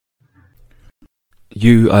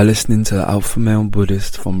You are listening to Alpha Male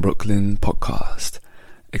Buddhist from Brooklyn podcast.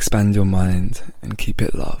 Expand your mind and keep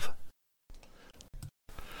it love.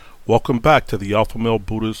 Welcome back to the Alpha Male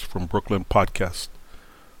Buddhist from Brooklyn podcast.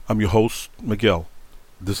 I'm your host, Miguel.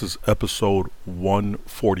 This is episode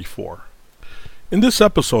 144. In this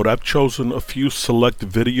episode, I've chosen a few select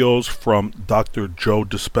videos from Dr. Joe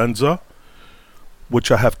Dispenza, which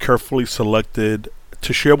I have carefully selected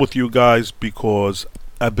to share with you guys because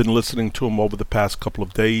I've been listening to him over the past couple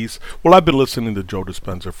of days. Well, I've been listening to Joe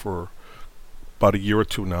Dispenza for about a year or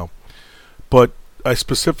two now. But I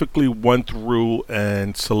specifically went through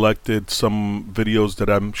and selected some videos that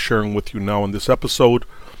I'm sharing with you now in this episode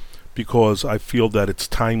because I feel that it's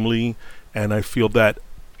timely and I feel that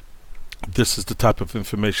this is the type of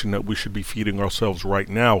information that we should be feeding ourselves right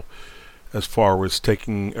now as far as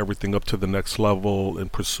taking everything up to the next level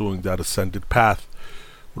and pursuing that ascended path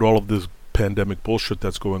with all of this pandemic bullshit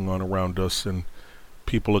that's going on around us, and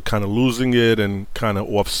people are kind of losing it and kind of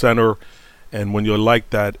off center. And when you're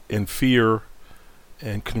like that, in fear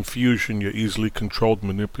and confusion, you're easily controlled,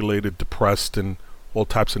 manipulated, depressed, and all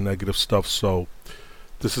types of negative stuff. So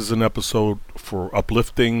this is an episode for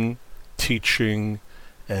uplifting, teaching,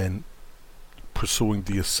 and pursuing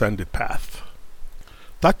the ascended path.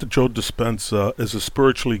 Dr. Joe Dispenza is a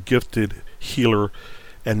spiritually gifted healer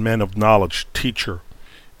and man of knowledge, teacher.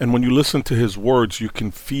 And when you listen to his words, you can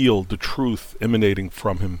feel the truth emanating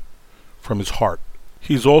from him, from his heart.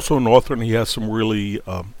 He's also an author, and he has some really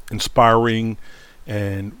inspiring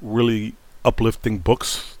and really uplifting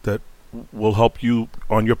books that will help you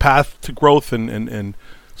on your path to growth and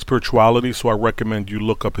spirituality. So I recommend you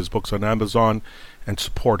look up his books on Amazon and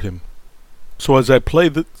support him. So as I play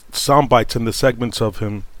the sound bites and the segments of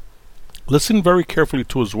him, listen very carefully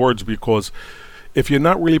to his words, because if you're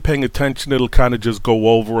not really paying attention, it'll kind of just go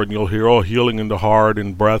over and you'll hear, oh, healing in the heart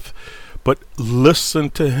and breath. But listen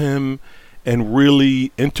to him and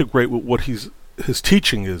really integrate with what his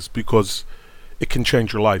teaching is, because it can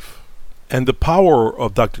change your life. And the power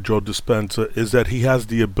of Dr. Joe Dispenza is that he has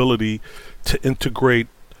the ability to integrate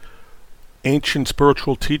ancient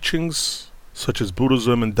spiritual teachings such as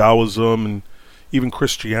Buddhism and Taoism and even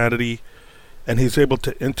Christianity, and he's able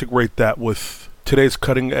to integrate that with today's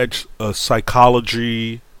cutting-edge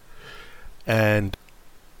psychology and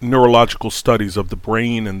neurological studies of the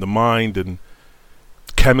brain and the mind and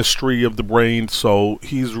chemistry of the brain. So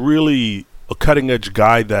he's really a cutting-edge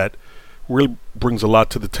guy that really brings a lot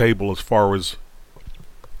to the table as far as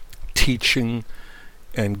teaching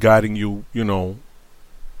and guiding you,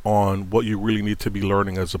 on what you really need to be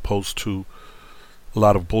learning, as opposed to a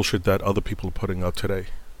lot of bullshit that other people are putting out today.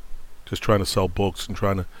 Just trying to sell books and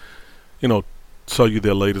trying to, sell you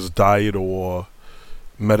their latest diet or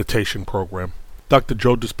meditation program. Dr.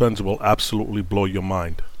 Joe Dispenza will absolutely blow your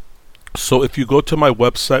mind. So if you go to my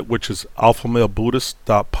website, which is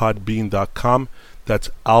alphamalebuddhist.podbean.com, that's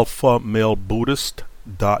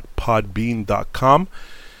alphamalebuddhist.podbean.com.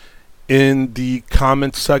 In the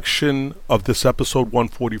comment section of this episode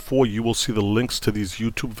 144, you will see the links to these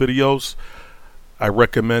YouTube videos. I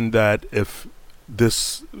recommend that if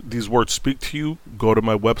these words speak to you, go to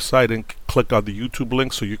my website and click on the YouTube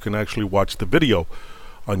link so you can actually watch the video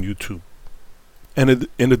on YouTube. And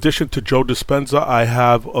in addition to Joe Dispenza, I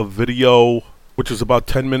have a video which is about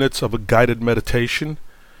 10 minutes of a guided meditation,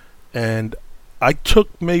 and I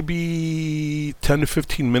took maybe 10 to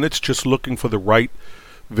 15 minutes just looking for the right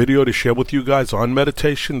video to share with you guys on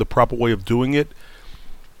meditation, the proper way of doing it.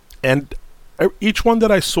 And each one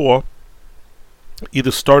that I saw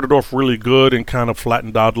either started off really good and kind of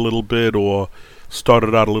flattened out a little bit, or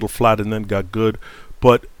started out a little flat and then got good.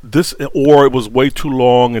 But or it was way too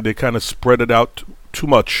long and they kind of spread it out too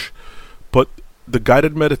much. But the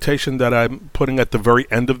guided meditation that I'm putting at the very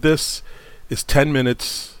end of this is 10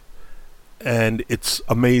 minutes, and it's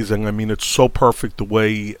amazing. I mean, it's so perfect the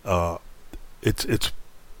way it's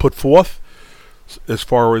put forth as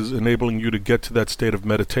far as enabling you to get to that state of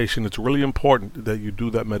meditation. It's really important that you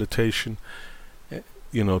do that meditation,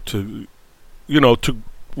 to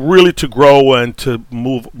really to grow and to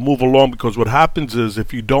move along, because what happens is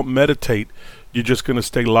if you don't meditate, you're just going to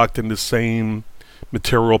stay locked in the same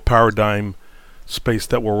material paradigm space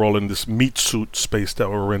that we're all in, this meat suit space that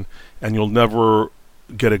we're in, and you'll never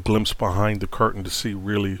get a glimpse behind the curtain to see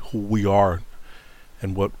really who we are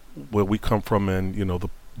and where we come from, and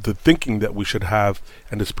the thinking that we should have,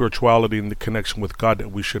 and the spirituality and the connection with God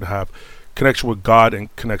that we should have, connection with God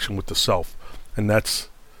and connection with the self. And that's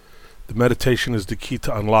the meditation is the key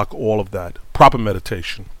to unlock all of that. Proper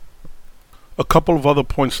meditation. A couple of other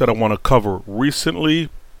points that I want to cover. Recently,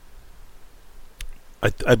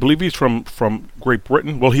 I believe he's from Great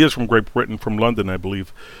Britain. Well, he is from Great Britain, from London, I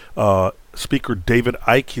believe. Speaker David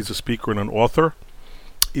Icke. He's a speaker and an author.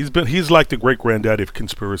 He's like the great granddaddy of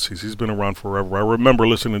conspiracies. He's been around forever. I remember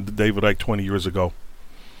listening to David Icke 20 years ago.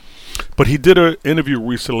 But he did an interview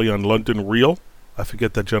recently on London Real. I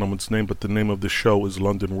forget that gentleman's name, but the name of the show is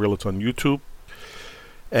London Real. It's on YouTube.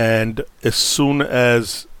 And as soon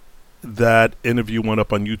as that interview went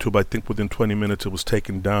up on YouTube, I think within 20 minutes it was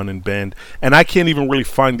taken down and banned. And I can't even really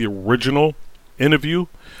find the original interview.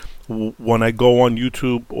 When I go on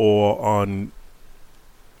YouTube or on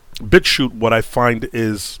BitChute, what I find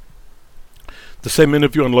is the same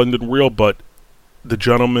interview on London Real, but the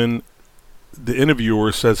gentleman, the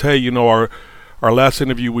interviewer, says, hey, our last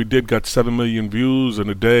interview we did got 7 million views in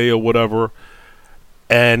a day or whatever.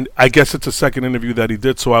 And I guess it's a second interview that he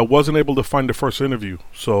did, so I wasn't able to find the first interview.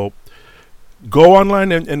 So go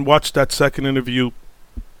online and watch that second interview.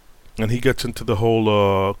 And he gets into the whole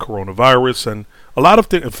coronavirus and a lot of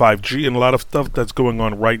 5G and a lot of stuff that's going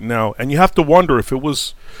on right now. And you have to wonder if it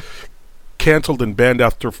was canceled and banned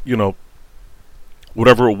after,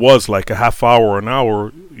 whatever it was, like a half hour or an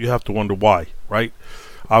hour. You have to wonder why, right?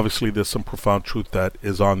 Obviously, there's some profound truth that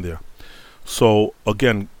is on there. So,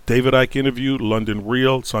 again, David Icke interview, London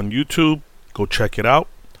Real. It's on YouTube. Go check it out.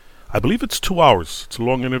 I believe it's 2 hours. It's a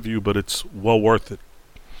long interview, but it's well worth it.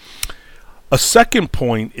 A second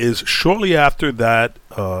point is shortly after that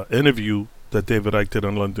interview that David Icke did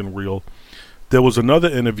on London Real, there was another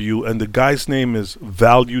interview, and the guy's name is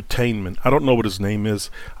Valuetainment. I don't know what his name is.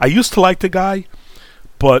 I used to like the guy,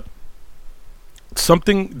 but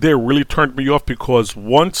something there really turned me off because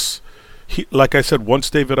once David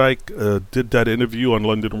Icke did that interview on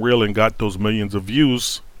London Real and got those millions of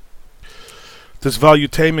views, this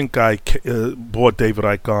Valuetainment guy brought David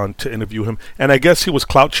Icke on to interview him. And I guess he was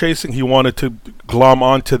clout chasing. He wanted to glom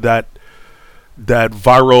onto that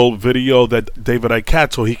viral video that David Icke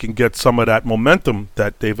had so he can get some of that momentum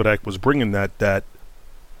that David Icke was bringing, that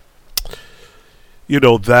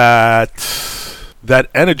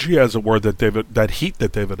energy, as it were, that heat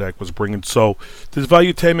that David Icke was bringing. So this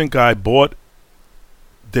Valuetainment guy brought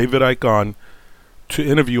David Icke on to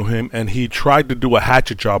interview him, and he tried to do a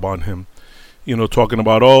hatchet job on him. Talking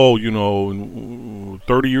about, 30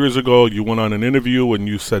 years ago you went on an interview and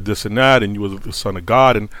you said this and that and you were the son of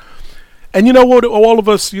God. And you know what, all of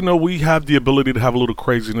us, we have the ability to have a little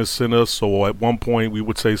craziness in us. So at one point we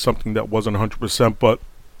would say something that wasn't 100%, but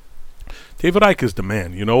David Icke is the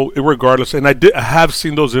man, regardless. And I have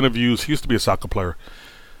seen those interviews. He used to be a soccer player.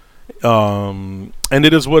 And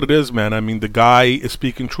it is what it is, man. I mean, the guy is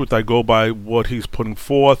speaking truth. I go by what he's putting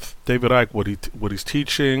forth. David Icke, what he's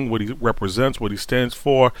teaching, what he represents, what he stands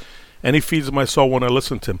for, and he feeds my soul when I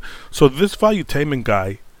listen to him. So this Valuetainment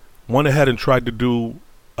guy went ahead and tried to do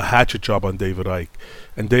a hatchet job on David Icke,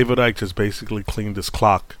 and David Icke just basically cleaned his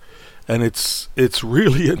clock. And it's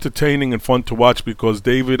really entertaining and fun to watch because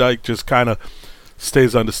David Icke just kind of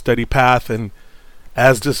stays on the steady path. And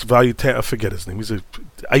as this Valuetainment, I forget his name.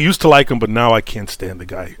 I used to like him, but now I can't stand the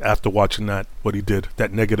guy after watching what he did,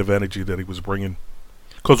 that negative energy that he was bringing.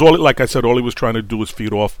 Because like I said, all he was trying to do was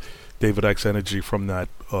feed off David Icke's energy from that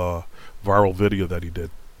viral video that he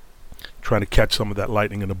did, trying to catch some of that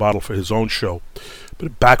lightning in the bottle for his own show, but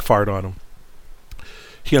it backfired on him.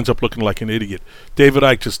 He ends up looking like an idiot. David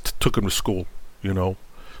Icke just took him to school,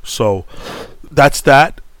 So that's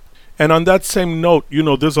that. And on that same note,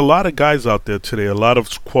 there's a lot of guys out there today, a lot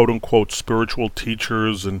of quote-unquote spiritual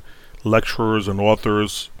teachers and lecturers and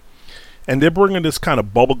authors, and they're bringing this kind of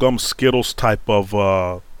bubblegum Skittles type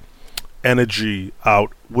of energy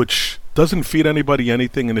out, which doesn't feed anybody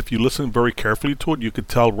anything. And if you listen very carefully to it, you could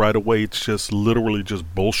tell right away it's just literally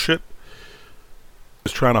just bullshit.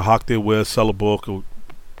 It's trying to hawk their wares, sell a book, or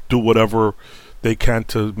do whatever they can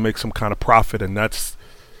to make some kind of profit, and that's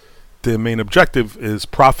their main objective, is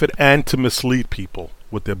profit and to mislead people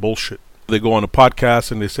with their bullshit. They go on a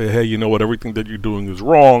podcast and they say, hey, you know what, everything that you're doing is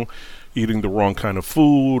wrong, eating the wrong kind of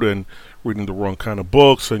food and reading the wrong kind of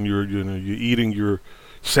books, and you're eating your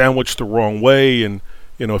sandwich the wrong way, and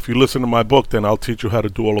if you listen to my book, then I'll teach you how to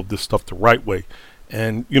do all of this stuff the right way,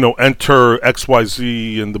 and enter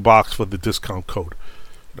XYZ in the box for the discount code.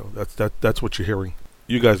 That's what you're hearing.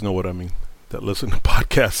 You guys know what I mean, that listen to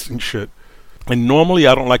podcasts and shit. And normally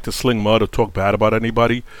I don't like to sling mud or talk bad about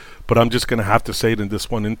anybody, but I'm just going to have to say it in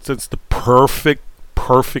this one instance. The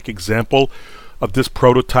perfect example of this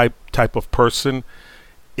prototype type of person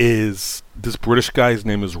is this British guy. His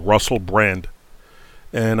name is Russell Brand.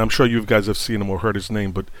 And I'm sure you guys have seen him or heard his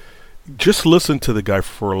name, but just listen to the guy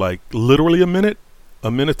for like literally a minute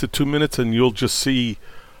to 2 minutes, and you'll just see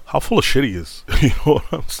how full of shit he is. You know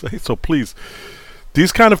what I'm saying? So please,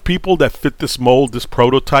 these kind of people that fit this mold, this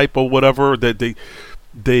prototype or whatever, that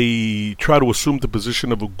they try to assume the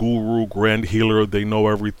position of a guru, grand healer. They know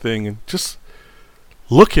everything, and just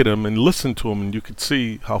look at him and listen to him, and you can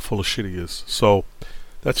see how full of shit he is. So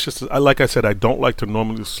that's just, like I said, I don't like to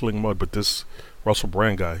normally sling mud, but this Russell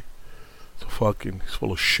Brand guy, he's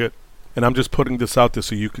full of shit. And I'm just putting this out there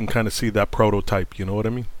so you can kind of see that prototype, you know what I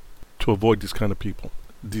mean? To avoid these kind of people,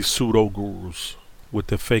 these pseudo gurus with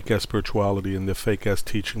their fake ass spirituality and their fake ass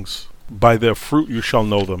teachings. By their fruit you shall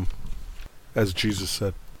know them, as Jesus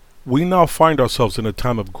said. We now find ourselves in a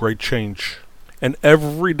time of great change, and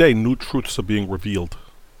every day new truths are being revealed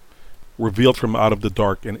from out of the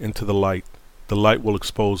dark and into the light. The light will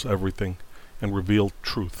expose everything and reveal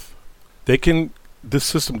truth. They can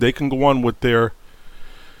go on with their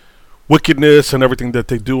wickedness and everything that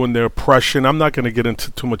they do and their oppression. I'm not going to get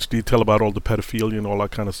into too much detail about all the pedophilia and all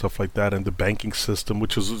that kind of stuff like that, and the banking system,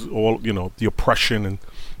 which is all, the oppression and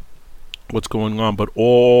what's going on. But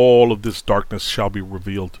all of this darkness shall be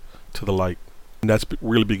revealed to the light. And that's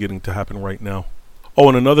really beginning to happen right now. Oh,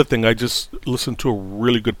 and another thing, I just listened to a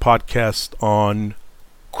really good podcast on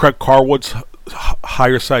Craig Carwood's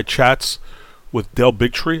Higher Side Chats with Del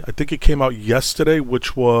Bigtree. I think it came out yesterday,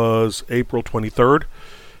 which was April 23rd.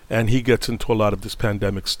 And he gets into a lot of this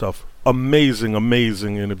pandemic stuff. Amazing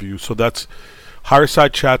interview. So that's Higher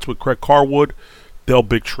Side Chats with Craig Carwood, Del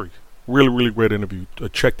Bigtree. Really great interview.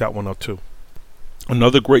 Check that one out too.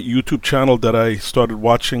 Another great YouTube channel that I started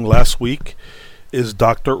watching last week is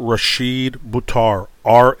Dr. Rashid Buttar.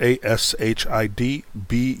 Rashid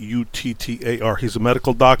Buttar. He's a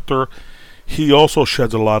medical doctor. He also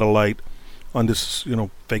sheds a lot of light on this,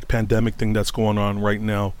 fake pandemic thing that's going on right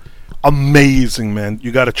now. Amazing, man.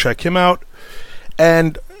 You got to check him out.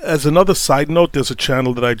 And as another side note, there's a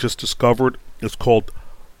channel that I just discovered. It's called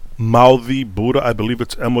Mouthy Buddha. I believe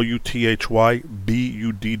it's MOUTHY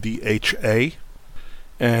BUDDHA.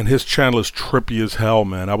 And his channel is trippy as hell,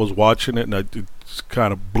 man. I was watching it and it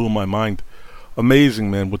kind of blew my mind. Amazing,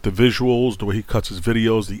 man, with the visuals, the way he cuts his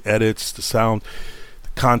videos, the edits, the sound, the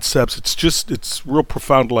concepts. It's real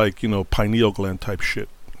profound, like, pineal gland type shit.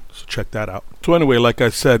 So check that out. So anyway, like I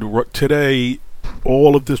said, today,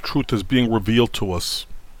 all of this truth is being revealed to us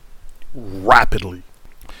rapidly.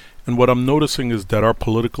 And what I'm noticing is that our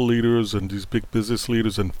political leaders and these big business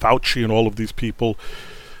leaders and Fauci and all of these people,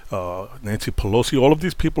 Nancy Pelosi, all of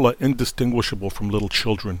these people are indistinguishable from little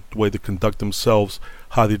children. The way they conduct themselves,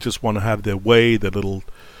 how they just want to have their way, their little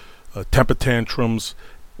temper tantrums,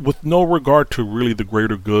 with no regard to really the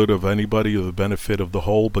greater good of anybody or the benefit of the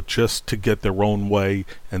whole, but just to get their own way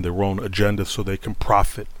and their own agenda so they can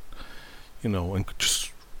profit, and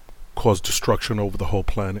just cause destruction over the whole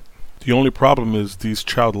planet. The only problem is these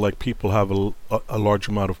childlike people have a large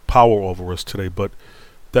amount of power over us today, but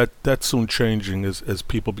that's soon changing as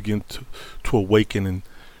people begin to awaken and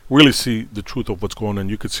really see the truth of what's going on.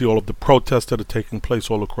 You could see all of the protests that are taking place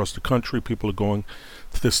all across the country. People are going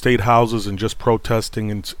to the state houses and just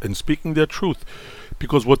protesting and speaking their truth,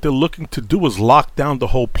 because what they're looking to do is lock down the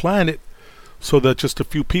whole planet so that just a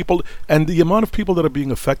few people, and the amount of people that are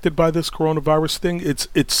being affected by this coronavirus thing,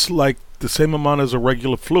 it's like the same amount as a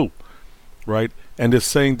regular flu, right? And they're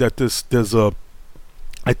saying that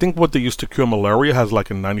I think what they used to cure malaria has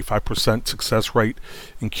like a 95% success rate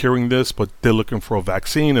in curing this, but they're looking for a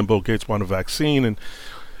vaccine, and Bill Gates want a vaccine, and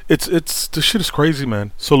it's the shit is crazy,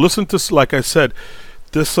 man. So listen to, like I said,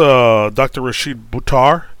 this Dr. Rashid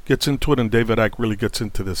Buttar gets into it, and David Icke really gets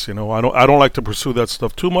into this. I don't like to pursue that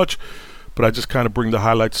stuff too much, but I just kind of bring the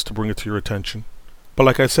highlights to bring it to your attention. But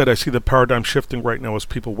like I said, I see the paradigm shifting right now as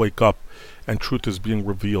people wake up and truth is being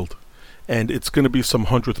revealed, and it's going to be some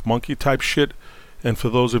 100th monkey type shit. And for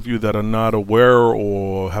those of you that are not aware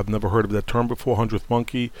or have never heard of that term before, 100th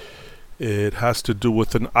monkey, it has to do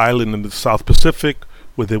with an island in the South Pacific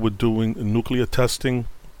where they were doing nuclear testing,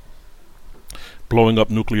 blowing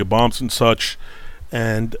up nuclear bombs and such.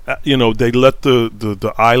 And, they let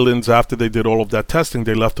the islands, after they did all of that testing,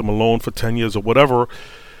 they left them alone for 10 years or whatever.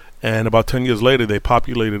 And about 10 years later, they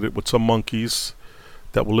populated it with some monkeys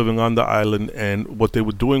that were living on the island. And what they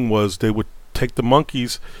were doing was they would take the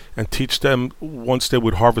monkeys and teach them, once they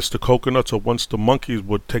would harvest the coconuts, or once the monkeys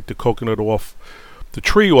would take the coconut off the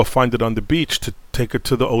tree or find it on the beach, to take it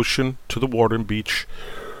to the ocean, to the water and beach,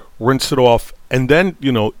 rinse it off, and then,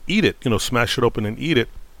 eat it, smash it open and eat it,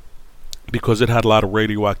 because it had a lot of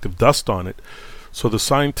radioactive dust on it. So the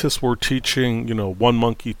scientists were teaching, 1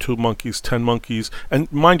 monkey, 2 monkeys, 10 monkeys,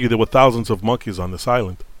 and mind you, there were thousands of monkeys on this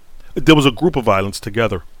island. There was a group of islands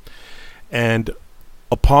together, and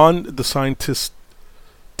upon the scientists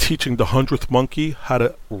teaching the 100th monkey how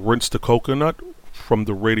to rinse the coconut from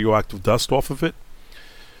the radioactive dust off of it,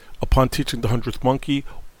 upon teaching the 100th monkey,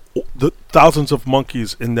 the thousands of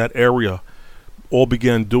monkeys in that area all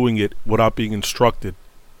began doing it without being instructed.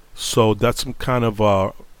 So that's some kind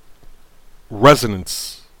of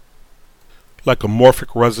resonance, like a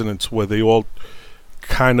morphic resonance, where they all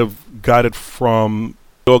kind of got it from,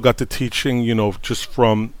 they all got the teaching, just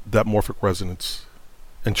from that morphic resonance,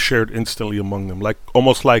 and shared instantly among them, like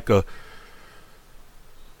almost like a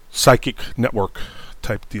psychic network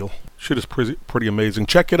type deal. Shit is pretty amazing.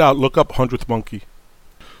 Check it out. Look up 100th Monkey.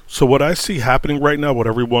 So what I see happening right now with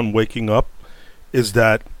everyone waking up is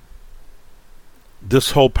that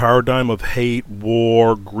this whole paradigm of hate,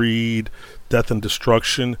 war, greed, death, and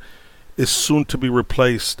destruction is soon to be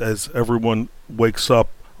replaced, as everyone wakes up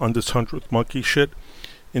on this 100th Monkey shit,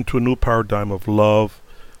 into a new paradigm of love,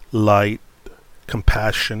 light,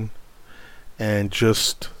 compassion, and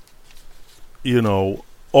just, I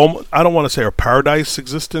don't want to say a paradise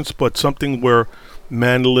existence, but something where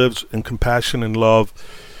man lives in compassion and love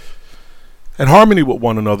and harmony with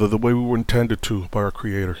one another, the way we were intended to by our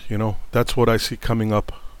Creator. That's what I see coming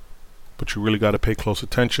up. But you really got to pay close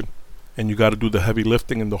attention, and you got to do the heavy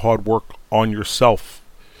lifting and the hard work on yourself.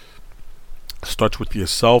 Starts with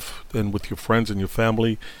yourself, then with your friends and your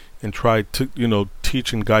family, and try to,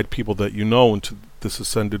 teach and guide people that into this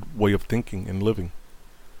ascended way of thinking and living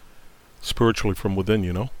spiritually from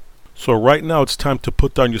within. So right now it's time to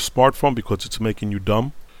put down your smartphone because it's making you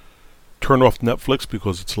dumb. Turn off Netflix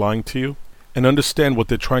because it's lying to you. And understand what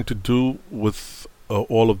they're trying to do with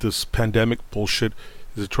all of this pandemic bullshit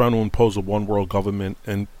is they're trying to impose a one world government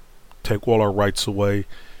and take all our rights away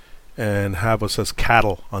and have us as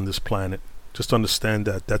cattle on this planet. Just understand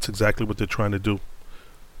that that's exactly what they're trying to do.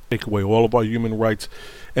 Take away all of our human rights.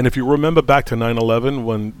 And if you remember back to 9/11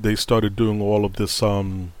 when they started doing all of this,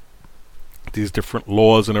 these different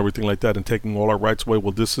laws and everything like that and taking all our rights away,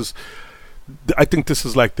 well, I think this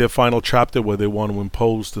is like their final chapter where they want to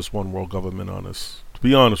impose this one world government on us, to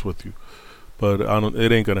be honest with you. But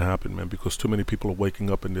it ain't going to happen, man, because too many people are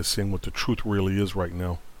waking up and they're seeing what the truth really is right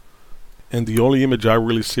now. And the only image I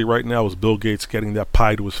really see right now is Bill Gates getting that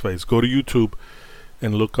pie to his face. Go to YouTube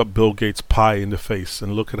and look up Bill Gates' pie in the face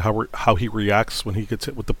and look at how he reacts when he gets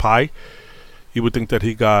hit with the pie. You would think that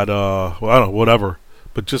he got, I don't know, whatever.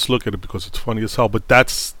 But just look at it because it's funny as hell. But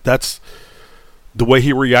that's the way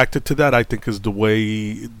he reacted to that, I think, is the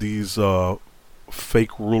way these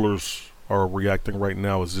fake rulers are reacting right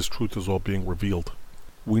now as this truth is all being revealed.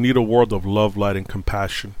 We need a world of love, light, and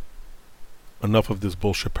compassion. Enough of this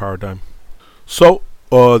bullshit paradigm. So,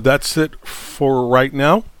 that's it for right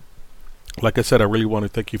now. Like I said, I really want to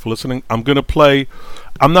thank you for listening. I'm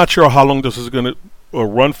not sure how long this is going to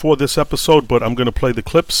run for, this episode, but I'm going to play the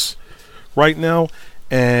clips right now.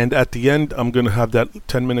 And at the end, I'm going to have that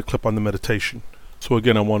 10-minute clip on the meditation. So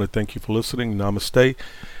again, I want to thank you for listening. Namaste.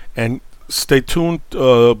 And stay tuned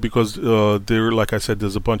because like I said,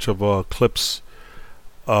 there's a bunch of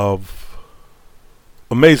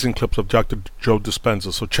amazing clips of Dr. Joe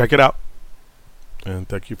Dispenza. So check it out. And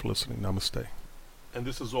thank you for listening. Namaste. And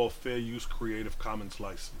this is all fair use Creative Commons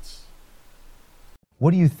license.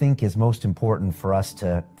 What do you think is most important for us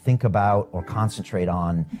to think about or concentrate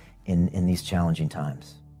on in these challenging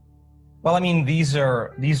times? Well, I mean, these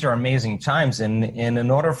are amazing times, and in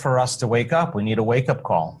order for us to wake up, we need a wake-up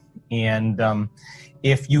call. And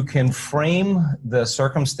if you can frame the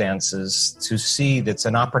circumstances to see that's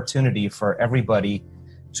an opportunity for everybody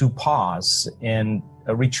to pause and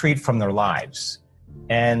retreat from their lives,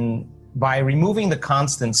 and by removing the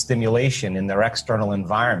constant stimulation in their external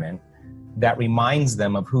environment that reminds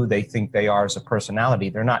them of who they think they are as a personality.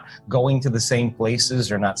 They're not going to the same places,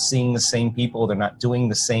 they're not seeing the same people, they're not doing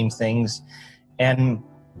the same things, and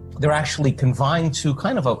they're actually confined to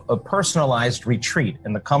kind of a personalized retreat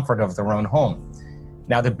in the comfort of their own home.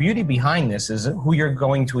 Now, the beauty behind this is who you're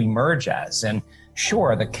going to emerge as, and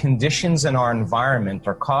sure, the conditions in our environment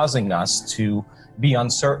are causing us to be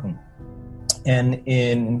uncertain. And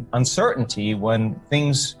in uncertainty, when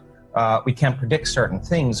things we can't predict certain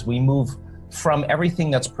things, we move from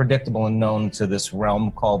everything that's predictable and known to this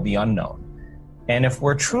realm called the unknown. And if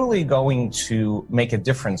we're truly going to make a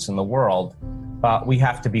difference in the world, we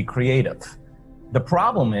have to be creative. The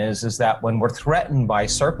problem is that when we're threatened by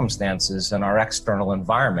circumstances in our external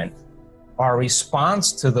environment, our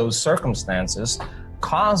response to those circumstances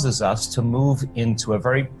causes us to move into a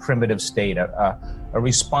very primitive state, a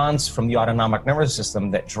response from the autonomic nervous system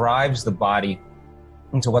that drives the body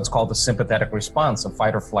into what's called the sympathetic response, a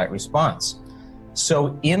fight or flight response.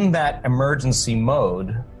 So in that emergency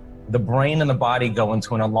mode, the brain and the body go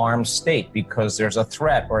into an alarm state because there's a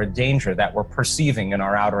threat or a danger that we're perceiving in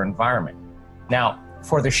our outer environment. Now,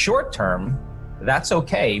 for the short term, That's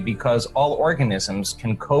okay, because all organisms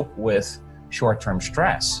can cope with short-term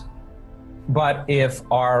stress. But if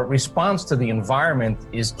our response to the environment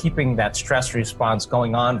is keeping that stress response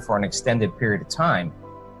going on for an extended period of time,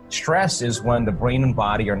 stress is when the brain and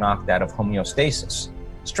body are knocked out of homeostasis.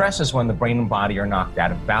 Stress is when the brain and body are knocked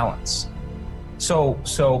out of balance.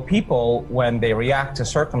 So people, when they react to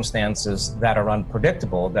circumstances that are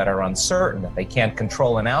unpredictable, that are uncertain, that they can't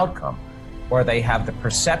control an outcome, or they have the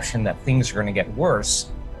perception that things are going to get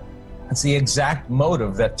worse, it's the exact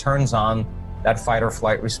motive that turns on that fight or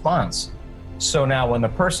flight response. So now when the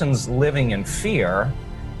person's living in fear,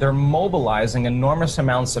 they're mobilizing enormous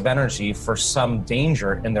amounts of energy for some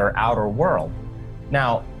danger in their outer world.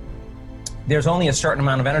 Now, there's only a certain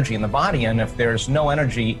amount of energy in the body, and if there's no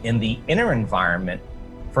energy in the inner environment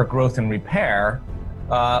for growth and repair,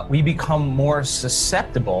 we become more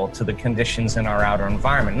susceptible to the conditions in our outer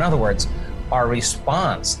environment. In other words, our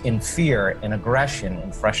response in fear, in aggression,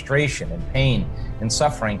 in frustration, in pain, in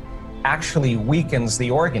suffering actually weakens the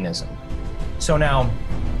organism. So now,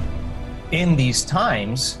 in these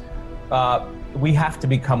times, we have to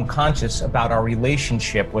become conscious about our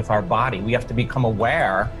relationship with our body. We have to become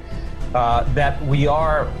aware that we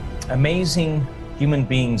are amazing human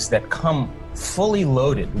beings that come fully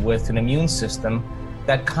loaded with an immune system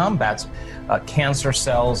that combats cancer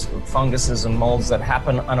cells, funguses, and molds that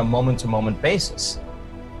happen on a moment-to-moment basis.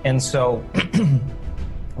 And so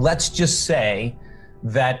let's just say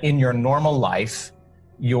that in your normal life,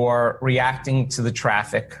 you're reacting to the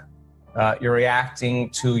traffic, you're reacting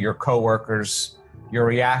to your coworkers, you're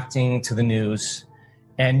reacting to the news,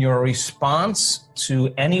 and your response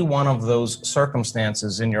to any one of those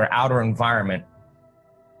circumstances in your outer environment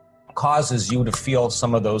causes you to feel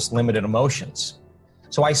some of those limited emotions.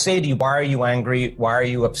 So I say to you, why are you angry? Why are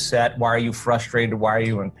you upset? Why are you frustrated? Why are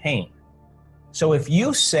you in pain? So if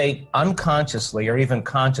you say unconsciously or even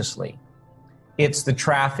consciously, it's the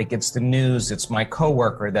traffic, it's the news, it's my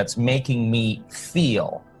coworker that's making me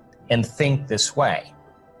feel and think this way,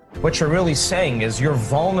 what you're really saying is you're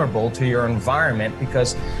vulnerable to your environment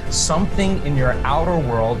because something in your outer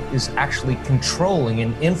world is actually controlling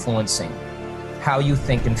and influencing how you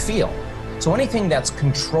think and feel. So anything that's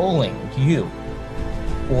controlling you,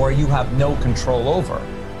 or you have no control over,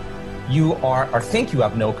 you are, or think you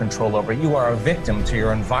have no control over, you are a victim to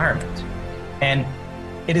your environment. And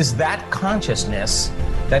it is that consciousness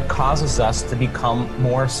that causes us to become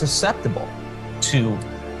more susceptible to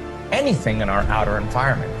anything in our outer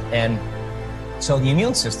environment. And so the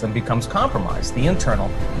immune system becomes compromised, the internal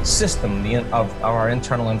system of our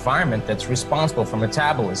internal environment that's responsible for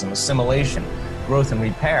metabolism, assimilation, growth, and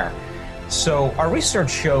repair. So our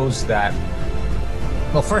research shows that,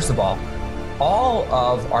 well, first of all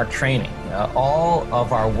of our training, all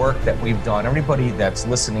of our work that we've done, everybody that's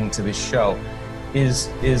listening to this show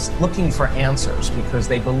is looking for answers because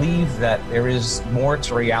they believe that there is more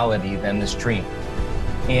to reality than this dream.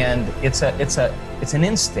 And it's an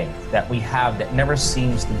instinct that we have that never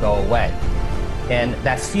seems to go away. And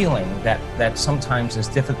that feeling that sometimes is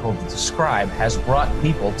difficult to describe has brought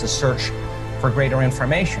people to search for greater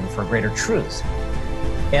information, for greater truth.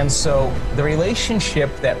 And so the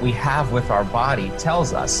relationship that we have with our body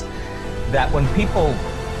tells us that when people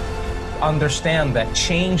understand that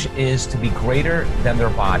change is to be greater than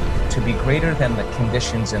their body, to be greater than the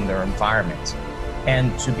conditions in their environment,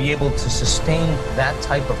 and to be able to sustain that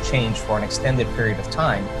type of change for an extended period of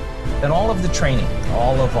time, then all of the training,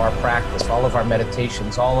 all of our practice, all of our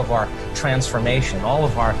meditations, all of our transformation, all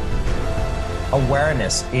of our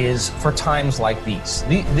awareness is for times like these.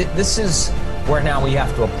 This is where now we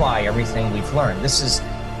have to apply everything we've learned.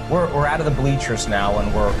 We're out of the bleachers now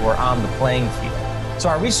and we're on the playing field. So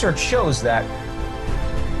our research shows that,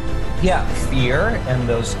 fear and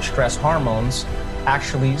those stress hormones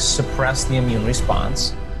actually suppress the immune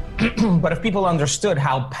response. But if people understood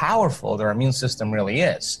how powerful their immune system really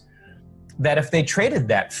is, that if they traded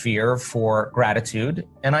that fear for gratitude,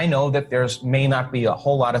 and I know that may not be a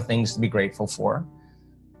whole lot of things to be grateful for,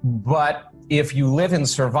 but if you live in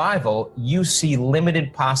survival, you see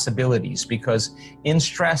limited possibilities because in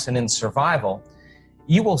stress and in survival,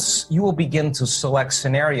 you will begin to select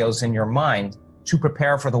scenarios in your mind to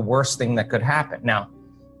prepare for the worst thing that could happen. Now,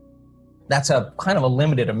 that's a kind of a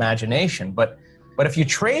limited imagination, but if you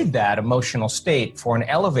trade that emotional state for an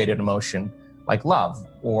elevated emotion like love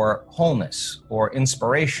or wholeness or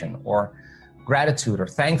inspiration or gratitude or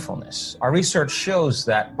thankfulness, our research shows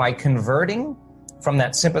that by converting from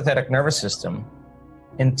that sympathetic nervous system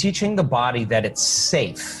and teaching the body that it's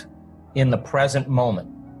safe in the present moment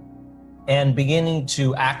and beginning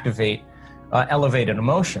to activate elevated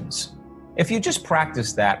emotions, if you just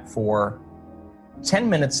practice that for 10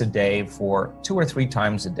 minutes a day for 2 or 3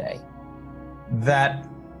 times a day, that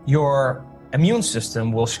your immune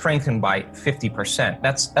system will strengthen by 50%.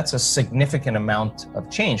 That's a significant amount of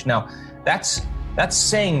change. Now, that's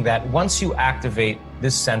saying that once you activate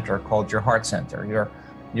this center called your heart center,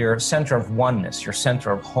 your center of oneness, your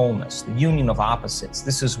center of wholeness, the union of opposites,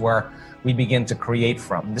 this is where we begin to create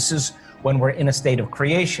from. This is when we're in a state of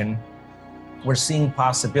creation. We're seeing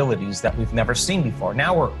possibilities that we've never seen before.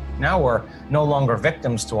 Now we're no longer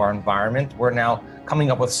victims to our environment. We're now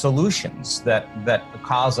coming up with solutions that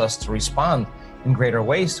cause us to respond in greater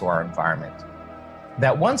ways to our environment.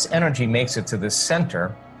 That once energy makes it to this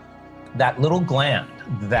center, that little gland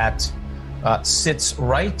that sits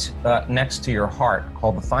right next to your heart,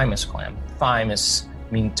 called the thymus gland. Thymus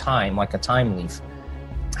mean time, like a time leaf,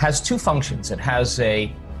 has 2 functions. It has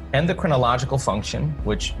a endocrinological function,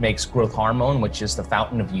 which makes growth hormone, which is the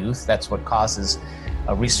fountain of youth. That's what causes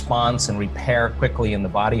a response and repair quickly in the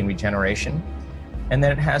body and regeneration. And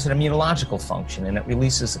then it has an immunological function, and it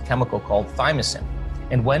releases a chemical called thymosin.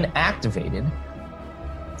 And when activated,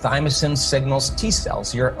 thymosin signals T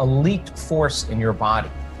cells, your elite force in your body.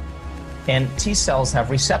 And T cells have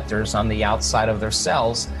receptors on the outside of their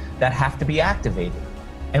cells that have to be activated.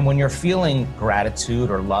 And when you're feeling gratitude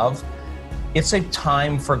or love, it's a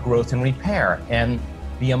time for growth and repair. And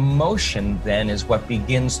the emotion then is what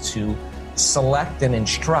begins to select and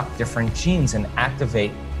instruct different genes and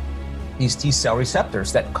activate these T cell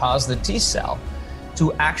receptors that cause the T cell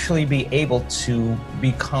to actually be able to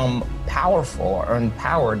become powerful or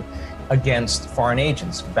empowered against foreign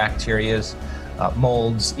agents, bacteria,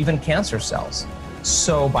 molds, even cancer cells.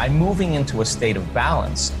 So by moving into a state of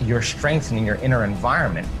balance, you're strengthening your inner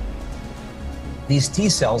environment. These T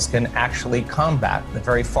cells can actually combat the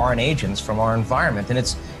very foreign agents from our environment. And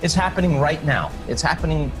it's happening right now. It's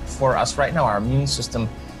happening for us right now. Our immune system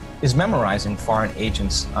is memorizing foreign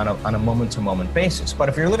agents on a moment-to-moment basis. But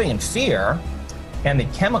if you're living in fear and the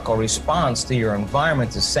chemical response to your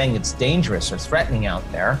environment is saying it's dangerous or threatening out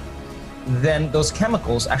there, then those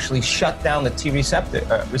chemicals actually shut down the T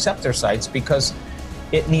receptor sites because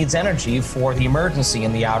it needs energy for the emergency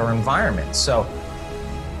in the outer environment. So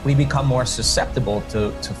we become more susceptible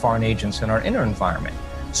to foreign agents in our inner environment.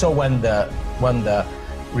 So when the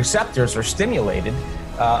receptors are stimulated,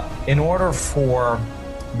 in order for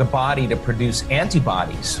the body to produce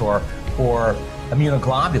antibodies or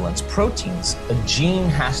immunoglobulins, proteins, a gene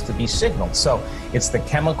has to be signaled. So it's the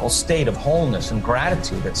chemical state of wholeness and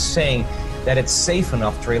gratitude that's saying that it's safe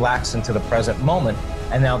enough to relax into the present moment,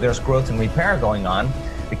 and now there's growth and repair going on.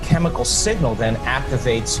 The chemical signal then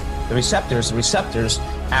activates the receptors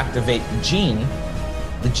activate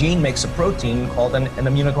the gene makes a protein called an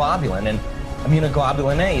immunoglobulin, and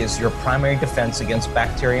immunoglobulin A is your primary defense against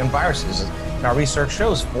bacteria and viruses. And our research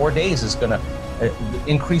shows 4 days is going to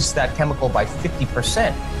increase that chemical by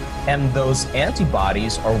 50%. And those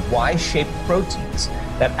antibodies are Y-shaped proteins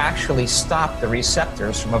that actually stop the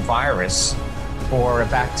receptors from a virus or a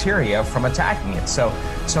bacteria from attacking it. So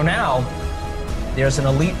now there's an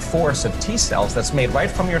elite force of T cells that's made right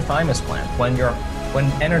from your thymus gland. When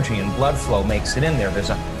energy and blood flow makes it in there's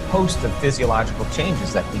a host of physiological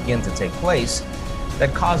changes that begin to take place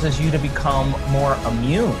that causes you to become more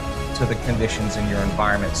immune to the conditions in your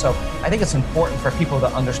environment. So I think it's important for people to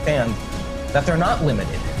understand that they're not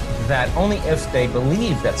limited, that only if they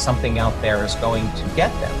believe that something out there is going to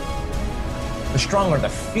get them. The stronger the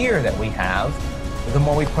fear that we have, the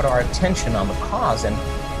more we put our attention on the cause, and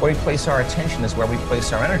where we place our attention is where we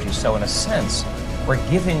place our energy. So in a sense, we're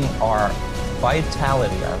giving our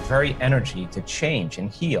vitality, our very energy to change and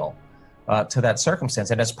heal to that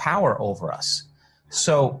circumstance. It has power over us.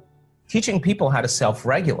 So teaching people how to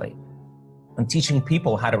self-regulate and teaching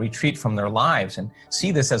people how to retreat from their lives and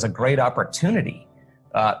see this as a great opportunity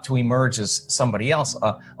to emerge as somebody else,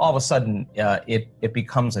 all of a sudden it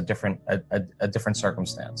becomes a different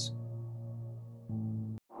circumstance.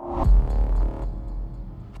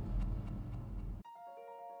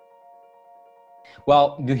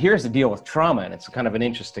 Well, here's the deal with trauma, and it's kind of an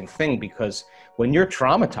interesting thing because when you're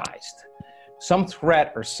traumatized, some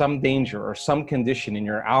threat or some danger or some condition in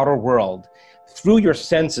your outer world through your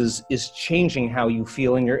senses is changing how you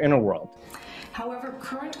feel in your inner world. However,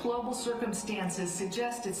 current global circumstances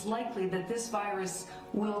suggest it's likely that this virus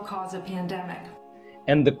will cause a pandemic.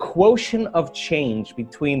 And the quotient of change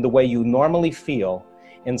between the way you normally feel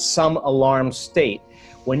in some alarm state,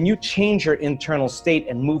 when you change your internal state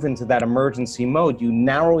and move into that emergency mode, you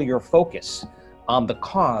narrow your focus on the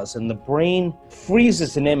cause, and the brain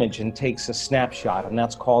freezes an image and takes a snapshot, and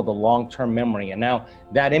that's called a long-term memory. And now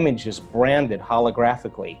that image is branded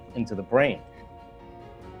holographically into the brain.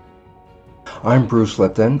 I'm Bruce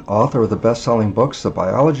Lipton, author of the best-selling books The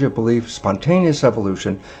Biology of Belief, Spontaneous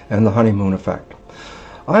Evolution, and The Honeymoon Effect.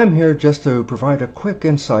 I'm here just to provide a quick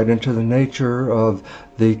insight into the nature of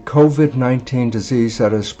the COVID-19 disease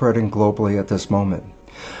that is spreading globally at this moment.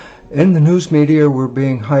 In the news media, we're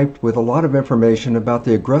being hyped with a lot of information about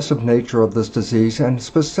the aggressive nature of this disease and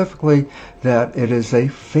specifically that it is a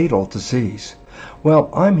fatal disease. Well,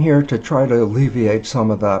 I'm here to try to alleviate some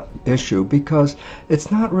of that issue because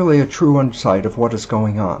it's not really a true insight of what is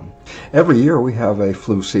going on. Every year we have a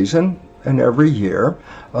flu season, and every year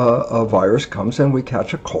a virus comes and we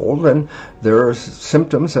catch a cold, and there are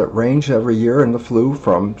symptoms that range every year in the flu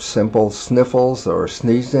from simple sniffles or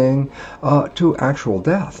sneezing to actual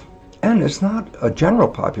death. And it's not a general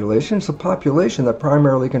population, it's a population that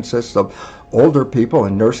primarily consists of older people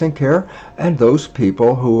in nursing care and those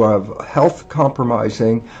people who have health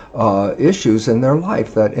compromising issues in their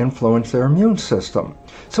life that influence their immune system.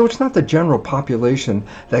 So it's not the general population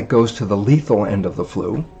that goes to the lethal end of the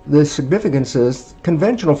flu. The significance is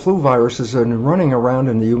conventional flu viruses have been running around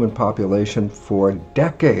in the human population for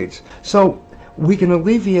decades. So we can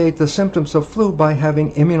alleviate the symptoms of flu by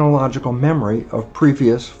having immunological memory of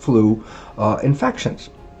previous flu infections.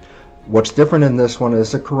 What's different in this one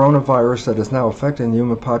is the coronavirus that is now affecting the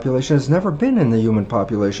human population has never been in the human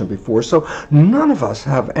population before, so none of us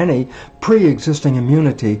have any pre-existing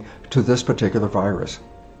immunity to this particular virus.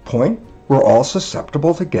 Point, we're all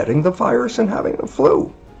susceptible to getting the virus and having the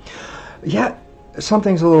flu. Yet,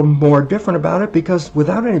 something's a little more different about it because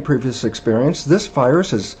without any previous experience, this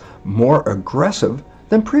virus is more aggressive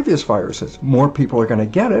than previous viruses. More people are going to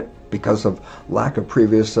get it because of lack of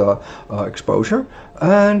previous exposure,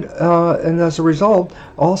 and as a result,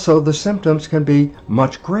 also the symptoms can be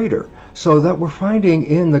much greater. So that we're finding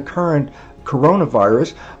in the current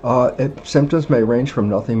coronavirus, symptoms may range from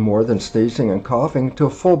nothing more than sneezing and coughing to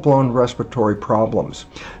full-blown respiratory problems.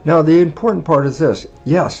 Now, the important part is this: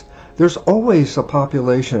 yes, there's always a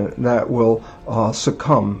population that will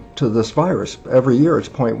succumb to this virus. Every year it's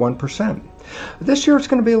 0.1%. This year it's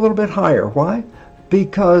going to be a little bit higher. Why?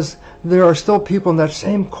 Because there are still people in that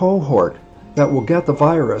same cohort that will get the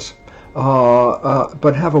virus,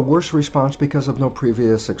 but have a worse response because of no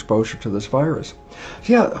previous exposure to this virus.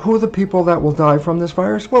 Yeah, who are the people that will die from this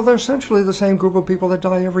virus? Well, they're essentially the same group of people that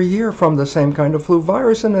die every year from the same kind of flu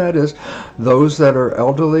virus, and that is those that are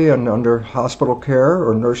elderly and under hospital care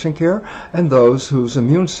or nursing care, and those whose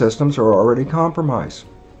immune systems are already compromised.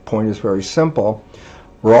 Point is very simple.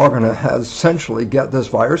 We're all going to essentially get this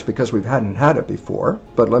virus because we hadn't had it before.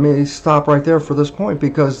 But let me stop right there for this point,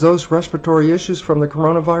 because those respiratory issues from the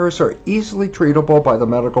coronavirus are easily treatable by the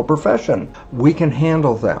medical profession. We can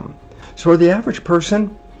handle them. So for the average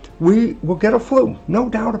person, we will get a flu, no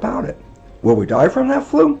doubt about it. Will we die from that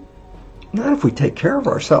flu? Not if we take care of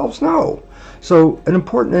ourselves, no. So an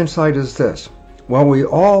important insight is this: while we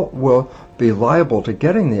all will be liable to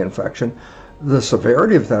getting the infection, the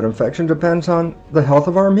severity of that infection depends on the health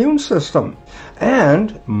of our immune system.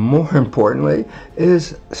 And more importantly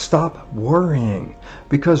is stop worrying,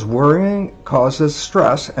 because worrying causes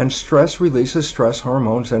stress, and stress releases stress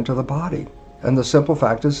hormones into the body. And the simple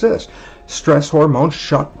fact is this: stress hormones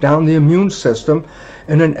shut down the immune system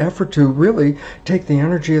in an effort to really take the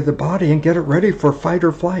energy of the body and get it ready for fight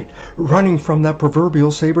or flight, running from that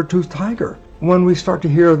proverbial saber-toothed tiger. When we start to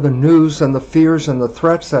hear the news and the fears and the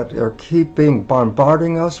threats that are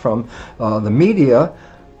bombarding us from the media,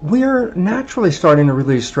 we're naturally starting to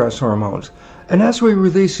release stress hormones. And as we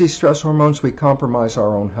release these stress hormones, we compromise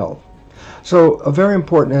our own health. So a very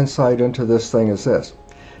important insight into this thing is this: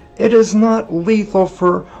 it is not lethal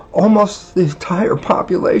for almost the entire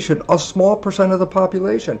population, a small percent of the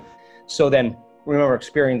population. So then, remember,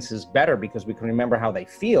 experience is better because we can remember how they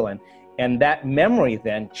feel, and that memory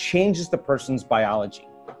then changes the person's biology.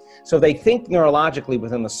 So they think neurologically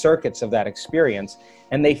within the circuits of that experience,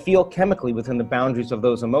 and they feel chemically within the boundaries of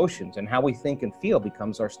those emotions, and how we think and feel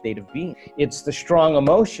becomes our state of being. It's the strong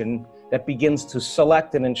emotion that begins to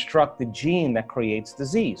select and instruct the gene that creates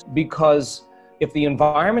disease. Because if the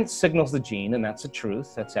environment signals the gene, and that's the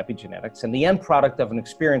truth, that's epigenetics, and the end product of an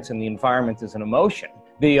experience in the environment is an emotion,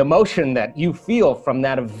 the emotion that you feel from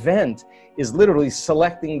that event is literally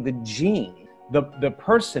selecting the gene. The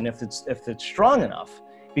person, if it's strong enough,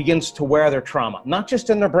 begins to wear their trauma, not just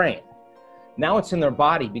in their brain. Now it's in their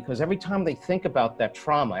body, because every time they think about that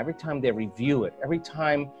trauma, every time they review it, every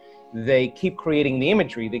time they keep creating the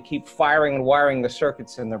imagery, they keep firing and wiring the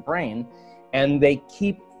circuits in their brain, and they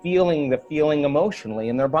keep feeling the feeling emotionally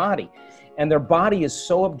in their body. And their body is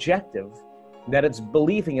so objective that it's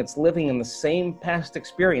believing it's living in the same past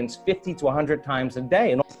experience 50 to 100 times a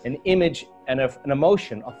day. An image and an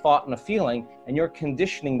emotion, a thought and a feeling, and you're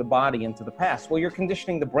conditioning the body into the past. Well, you're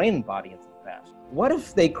conditioning the brain and body into the past. What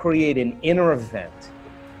if they create an inner event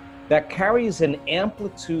that carries an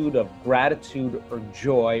amplitude of gratitude or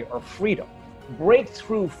joy or freedom? Break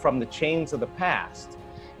through from the chains of the past.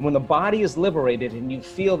 And when the body is liberated and you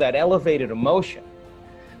feel that elevated emotion,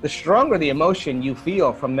 the stronger the emotion you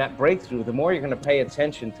feel from that breakthrough, the more you're going to pay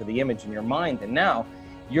attention to the image in your mind. And now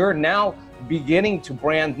you're beginning to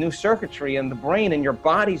brand new circuitry in the brain, and your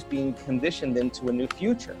body's being conditioned into a new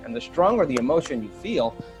future. And the stronger the emotion you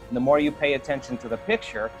feel, and the more you pay attention to the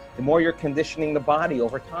picture, the more you're conditioning the body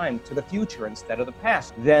over time to the future instead of the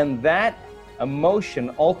past. Then that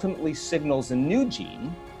emotion ultimately signals a new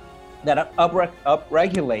gene that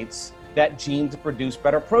upregulates that gene to produce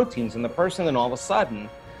better proteins. And the person then all of a sudden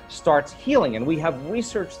starts healing. And we have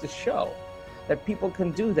research to show that people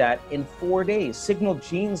can do that in 4 days, signal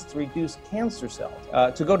genes to reduce cancer cells,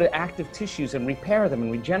 to go to active tissues and repair them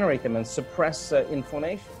and regenerate them and suppress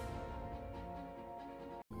inflammation.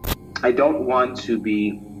 I don't want to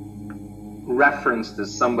be referenced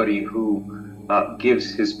as somebody who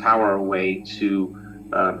gives his power away to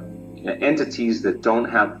entities that don't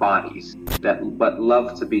have bodies, but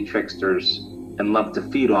love to be tricksters and love to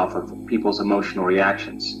feed off of people's emotional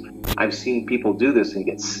reactions. I've seen people do this and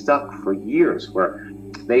get stuck for years where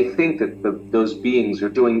they think that those beings are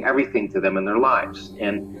doing everything to them in their lives.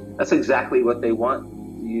 And that's exactly what they want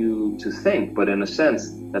you to think. But in a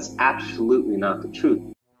sense, that's absolutely not the truth.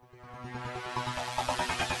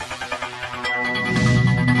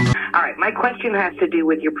 All right, my question has to do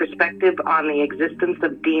with your perspective on the existence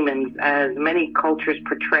of demons as many cultures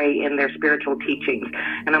portray in their spiritual teachings.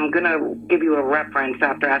 And I'm going to give you a reference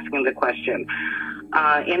after asking the question.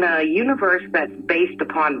 In a universe that's based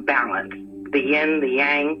upon balance, the yin, the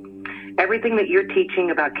yang, everything that you're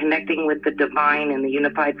teaching about connecting with the divine in the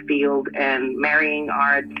unified field and marrying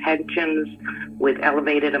our attentions with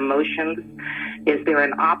elevated emotions, is there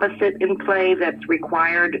an opposite in play that's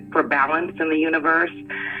required for balance in the universe?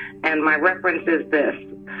 And my reference is this.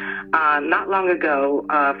 Not long ago,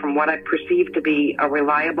 from what I perceived to be a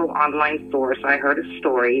reliable online source, I heard a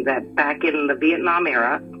story that back in the Vietnam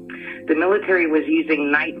era, the military was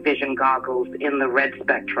using night vision goggles in the red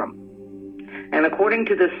spectrum. And according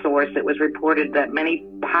to this source, it was reported that many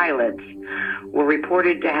pilots were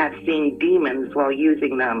reported to have seen demons while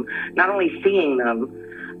using them, not only seeing them,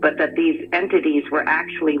 but that these entities were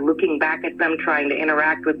actually looking back at them, trying to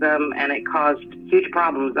interact with them, and it caused huge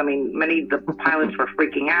problems. I mean, many of the pilots were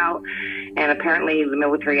freaking out, and apparently the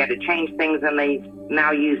military had to change things, and they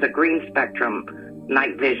now use a green spectrum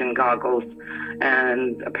night vision goggles.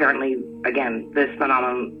 And apparently, again, this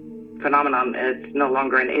phenomenon is no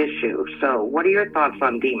longer an issue. So what are your thoughts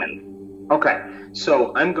on demons? Okay,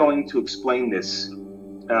 so I'm going to explain this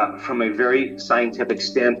from a very scientific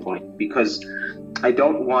standpoint, because I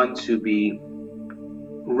don't want to be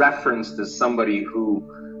referenced as somebody who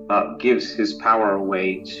gives his power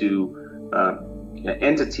away to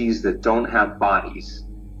entities that don't have bodies,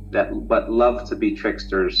 but love to be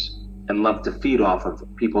tricksters and love to feed off of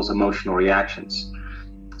people's emotional reactions.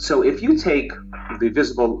 So if you take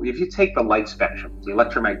the light spectrum, the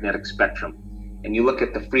electromagnetic spectrum, and you look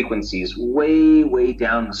at the frequencies way, way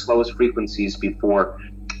down, the slowest frequencies before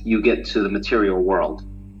you get to the material world,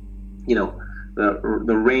 you know,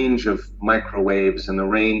 the range of microwaves and the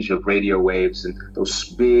range of radio waves and those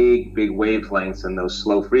big wavelengths and those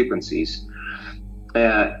slow frequencies.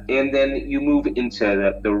 And then you move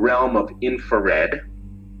into the realm of infrared.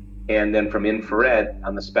 And then from infrared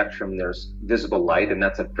on the spectrum, there's visible light, and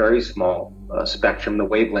that's a very small spectrum, the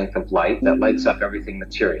wavelength of light that lights up everything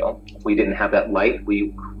material. If we didn't have that light,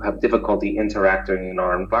 we have difficulty interacting in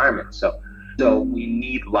our environment. So we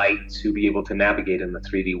need light to be able to navigate in the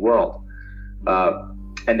 3D world.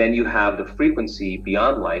 And then you have the frequency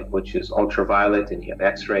beyond light, which is ultraviolet, and you have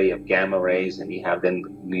X-ray, you have gamma rays, and you have then,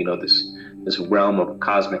 you know, this realm of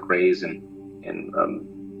cosmic rays and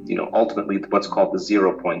you know, ultimately what's called the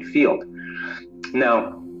 0 point field.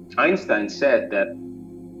 Now, Einstein said that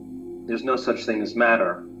there's no such thing as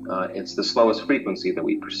matter. It's the slowest frequency that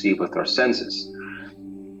we perceive with our senses.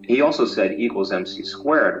 He also said E equals mc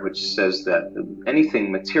squared, which says that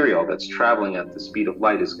anything material that's traveling at the speed of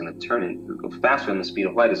light is going to go faster than the speed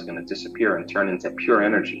of light is going to disappear and turn into pure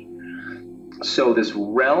energy. So this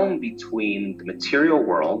realm between the material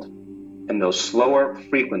world and those slower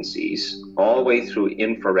frequencies, all the way through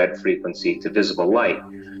infrared frequency to visible light,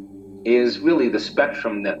 is really the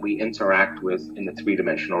spectrum that we interact with in the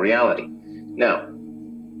three-dimensional reality. Now,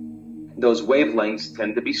 those wavelengths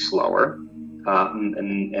tend to be slower,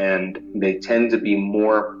 and they tend to be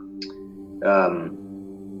more.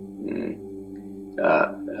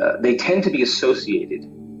 They tend to be associated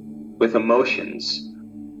with emotions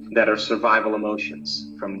that are survival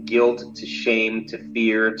emotions, from guilt to shame to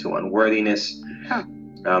fear to unworthiness,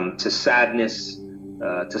 to sadness,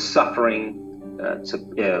 to suffering,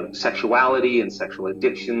 to sexuality and sexual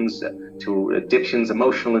addictions, to addictions,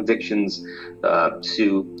 emotional addictions,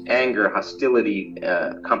 to anger, hostility,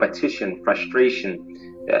 competition,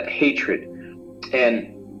 frustration, hatred,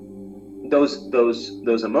 and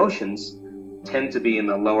those emotions tend to be in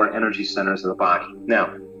the lower energy centers of the body.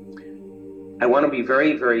 Now, I want to be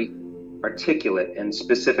very, very articulate and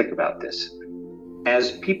specific about this.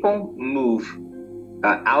 As people move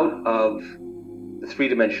out of the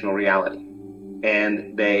three-dimensional reality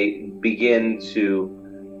and they begin to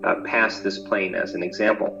pass this plane, as an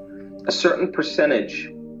example, a certain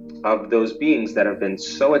percentage of those beings that have been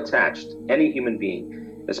so attached, any human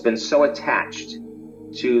being that's been so attached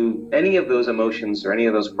to any of those emotions or any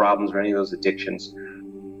of those problems or any of those addictions,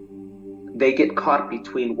 they get caught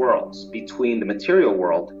between worlds, between the material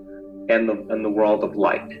world and the world of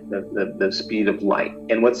light, the speed of light.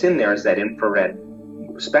 And what's in there is that infrared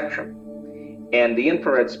spectrum. And the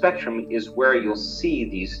infrared spectrum is where you'll see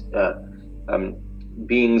these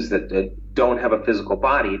beings that don't have a physical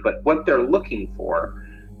body, but what they're looking for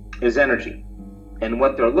is energy. And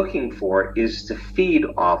what they're looking for is to feed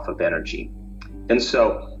off of energy. And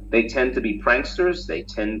so they tend to be pranksters. They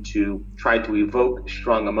tend to try to evoke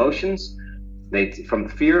strong emotions, from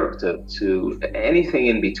fear to anything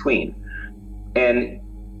in between. And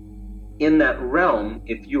in that realm,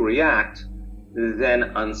 if you react,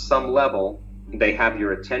 then on some level, they have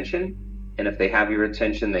your attention. And if they have your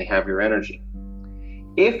attention, they have your energy.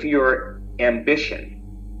 If your ambition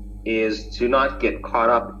is to not get caught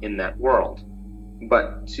up in that world,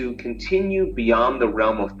 but to continue beyond the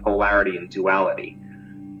realm of polarity and duality,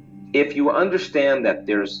 if you understand that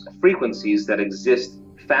there's frequencies that exist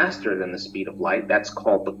faster than the speed of light, that's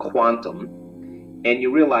called the quantum, and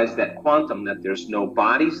you realize that quantum, that there's no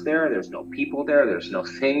bodies there, there's no people there, there's no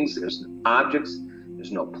things, there's no objects,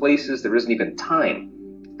 there's no places, there isn't even time,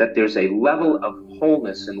 that there's a level of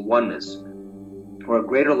wholeness and oneness, or a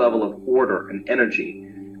greater level of order and energy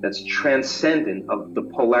that's transcendent of the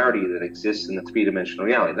polarity that exists in the three-dimensional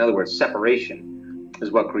reality. In other words, separation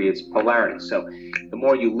is what creates polarity. So the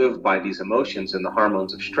more you live by these emotions and the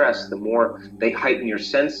hormones of stress, the more they heighten your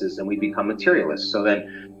senses and we become materialists. So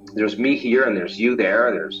then there's me here and there's you there,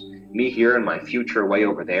 there's me here and my future way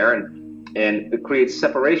over there, and it creates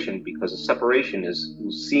separation, because a separation is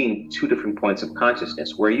seeing two different points of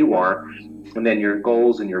consciousness, where you are and then your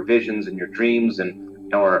goals and your visions and your dreams,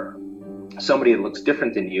 and or somebody that looks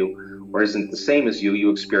different than you or isn't the same as you, you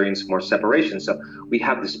experience more separation. So we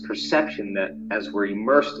have this perception that as we're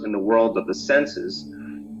immersed in the world of the senses,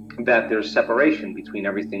 that there's separation between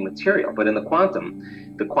everything material. But in the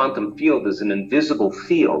quantum field is an invisible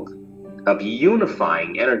field of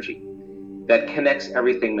unifying energy that connects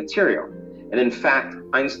everything material. And in fact,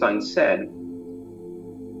 Einstein said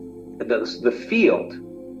the field,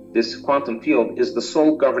 this quantum field, is the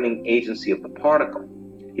sole governing agency of the particle.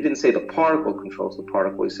 He didn't say the particle controls the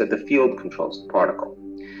particle. He said the field controls the particle.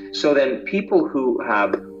 So then people who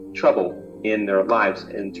have trouble in their lives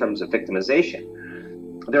in terms of victimization,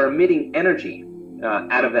 they're emitting energy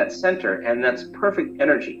out of that center, and that's perfect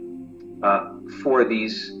energy for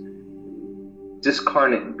these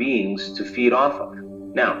discarnate beings to feed off of.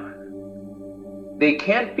 Now, they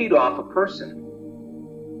can't feed off a person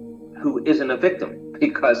who isn't a victim,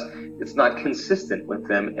 because it's not consistent with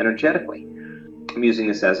them energetically. I'm using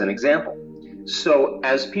this as an example. So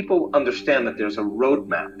as people understand that there's a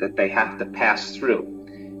roadmap that they have to pass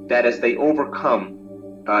through, that as they overcome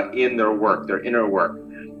in their work, their inner work,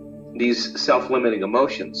 these self-limiting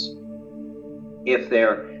emotions, if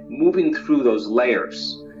they're moving through those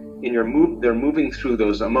layers, they're moving through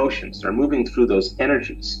those emotions, they're moving through those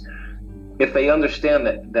energies, if they understand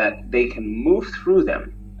that they can move through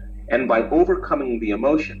them, and by overcoming the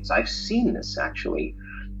emotions, I've seen this actually,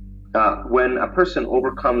 when a person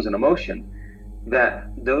overcomes an emotion, that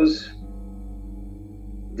those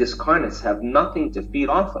discarnates have nothing to feed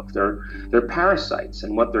off of. They're parasites,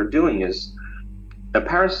 and what they're doing is, a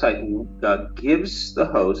parasite gives the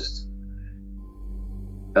host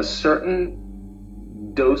a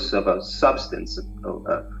certain dose of a substance,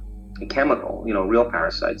 a chemical, real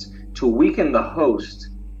parasites, to weaken the host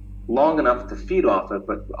long enough to feed off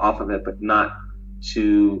of it, but not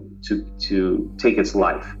to take its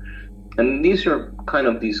life. And these kind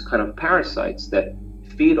of parasites that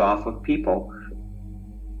feed off of people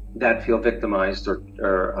that feel victimized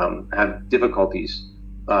or have difficulties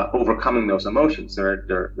overcoming those emotions.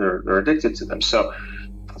 They're addicted to them. So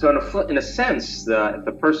in a sense, if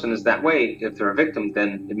the person is that way, if they're a victim,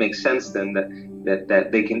 then it makes sense then that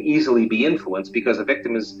they can easily be influenced, because a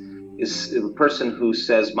victim is a person who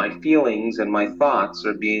says my feelings and my thoughts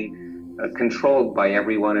are being controlled by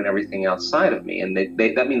everyone and everything outside of me, and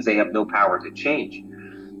that means they have no power to change.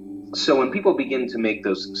 So when people begin to make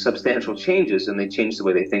those substantial changes and they change the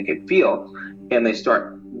way they think and feel, and they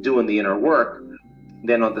start doing the inner work,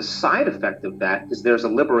 then on the side effect of that is there's a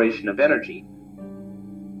liberation of energy,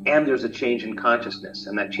 and there's a change in consciousness.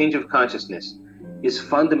 And that change of consciousness is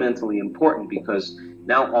fundamentally important, because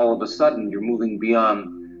now all of a sudden you're moving beyond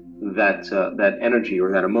that energy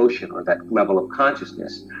or that emotion or that level of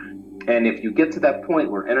consciousness. And if you get to that point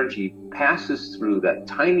where energy passes through that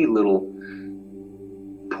tiny little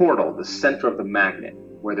portal, the center of the magnet,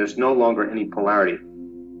 where there's no longer any polarity,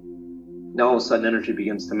 now all of a sudden energy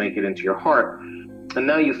begins to make it into your heart, and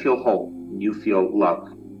now you feel whole, you feel love,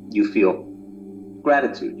 you feel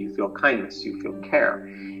gratitude, you feel kindness, you feel care,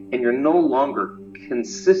 and you're no longer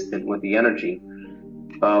consistent with the energy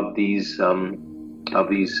of these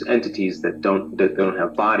entities that don't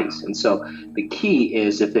have bodies. And so the key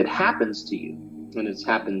is, if it happens to you, and it's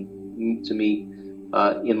happened to me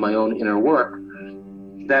in my own inner work,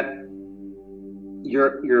 that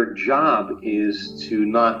your job is to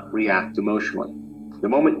not react emotionally. The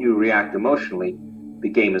moment you react emotionally, the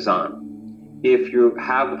game is on. If you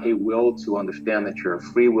have a will to understand that you're a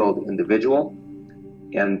free-willed individual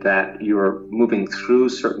and that you're moving through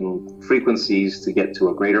certain frequencies to get to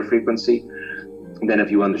a greater frequency, then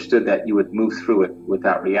if you understood that, you would move through it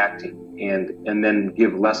without reacting, and then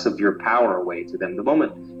give less of your power away to them. The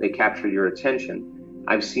moment they capture your attention,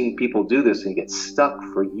 I've seen people do this and get stuck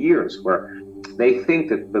for years, where they think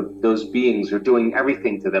that those beings are doing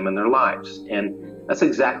everything to them in their lives. And that's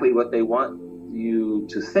exactly what they want you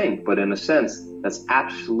to think. But in a sense, that's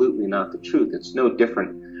absolutely not the truth. It's no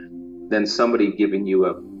different than somebody giving you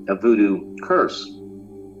a voodoo curse.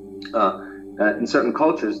 In certain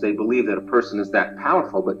cultures, they believe that a person is that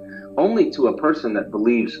powerful, but only to a person that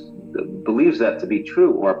believes that to be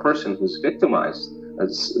true, or a person who's victimized,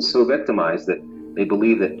 so victimized that they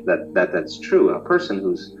believe that's true. A person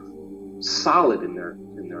who's solid in their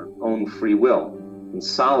own free will and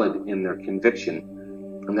solid in their conviction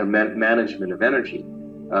and their management of energy,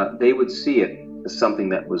 they would see it as something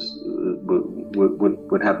that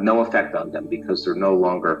would have no effect on them, because they're no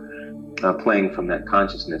longer playing from that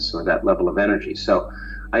consciousness or that level of energy. So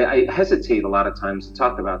I hesitate a lot of times to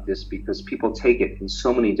talk about this, because people take it in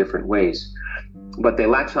so many different ways, but they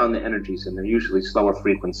latch on the energies, and they're usually slower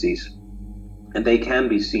frequencies, and they can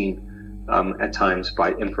be seen at times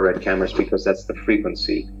by infrared cameras, because that's the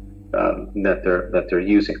frequency that they're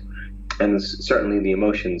using. And certainly the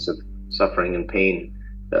emotions of suffering and pain,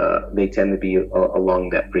 they tend to be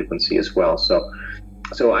along that frequency as well.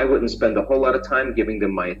 So I wouldn't spend a whole lot of time giving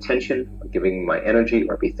them my attention, or giving my energy,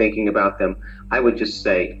 or be thinking about them. I would just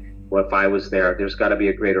say, well, if I was there's got to be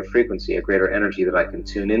a greater frequency, a greater energy that I can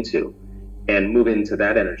tune into, and move into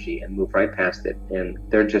that energy and move right past it. And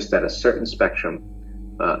they're just at a certain spectrum,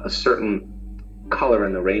 a certain color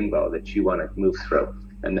in the rainbow that you want to move through.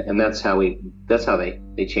 And that's how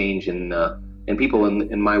they change. And people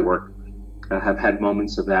in my work have had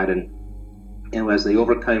moments of that, and as they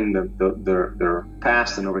overcame their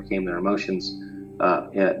past and overcame their emotions,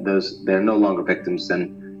 they're no longer victims.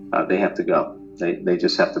 Then they have to go. They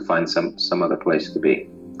just have to find some other place to be.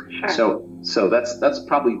 Sure. So that's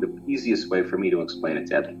probably the easiest way for me to explain it,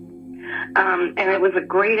 Ted. And it was a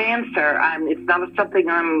great answer. It's not something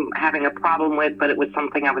I'm having a problem with, but it was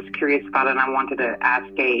something I was curious about, and I wanted to ask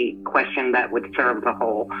a question that would serve the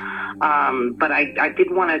whole. But I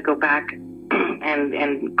did want to go back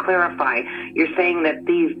and clarify. You're saying that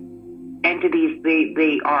these entities,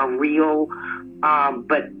 they are real,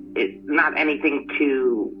 but it's not anything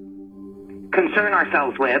to concern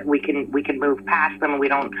ourselves with. We can move past them, and we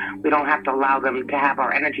don't have to allow them to have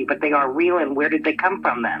our energy. But they are real, and where did they come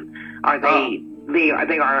from then? Are they they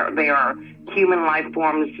are human life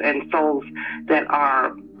forms and souls that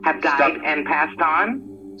have died and passed on?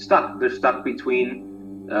 They're stuck between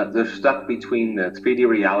the 3D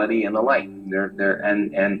reality and the light.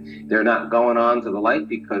 They're not going on to the light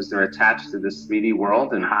because they're attached to this 3D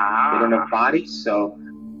world, and they don't have bodies, so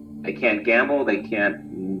they can't gamble, they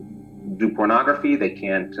can't do pornography, they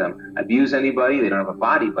can't abuse anybody, they don't have a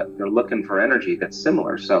body, but they're looking for energy that's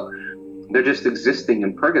similar. So they're just existing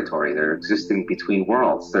in purgatory. They're existing between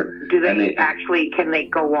worlds. Can they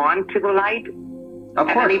go on to the light? Of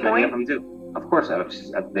course, many of them do. Of course,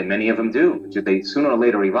 many of them do. They sooner or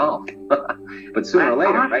later evolve. But sooner or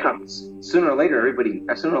later, awesome. right? Sooner or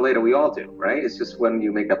later, we all do, right? It's just when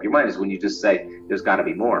you make up your mind is when you just say there's got to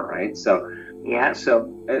be more, right? So, Yeah.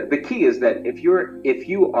 So the key is that if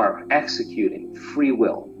you are executing free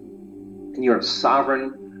will, and you're a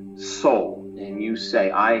sovereign soul, and you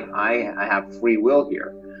say I have free will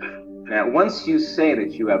here. Now, once you say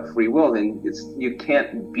that you have free will, then you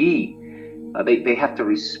can't be. They have to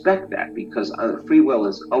respect that, because free will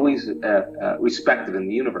is always respected in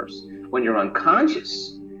the universe. When you're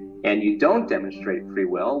unconscious and you don't demonstrate free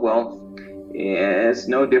will, well, it's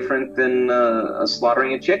no different than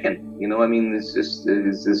slaughtering a chicken. I mean, it's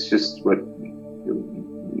just what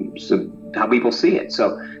how people see it.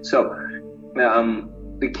 So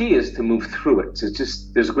the key is to move through it.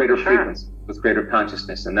 There's a greater frequency with greater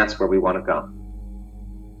consciousness, and that's where we want to go.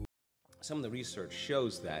 Some of the research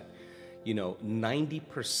shows that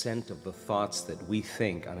 90% of the thoughts that we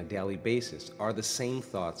think on a daily basis are the same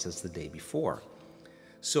thoughts as the day before.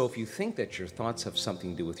 So if you think that your thoughts have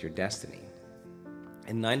something to do with your destiny,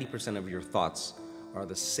 and 90% of your thoughts are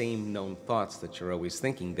the same known thoughts that you're always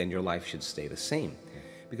thinking, then your life should stay the same.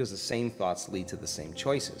 Because the same thoughts lead to the same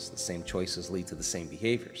choices. The same choices lead to the same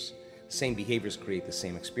behaviors. The same behaviors create the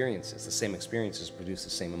same experiences. The same experiences produce the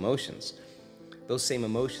same emotions. Those same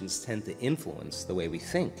emotions tend to influence the way we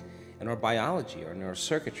think. And our biology, our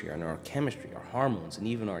neurocircuitry, our neurochemistry, our hormones, and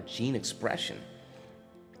even our gene expression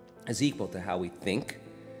is equal to how we think,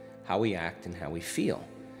 how we act, and how we feel.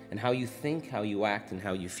 And how you think, how you act, and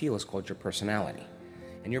how you feel is called your personality.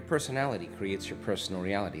 And your personality creates your personal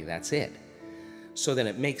reality. That's it. So then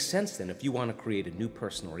it makes sense then, if you want to create a new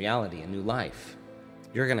personal reality, a new life,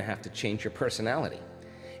 you're going to have to change your personality.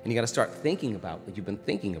 And you got to start thinking about what you've been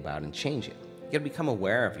thinking about and change it. You got to become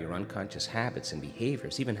aware of your unconscious habits and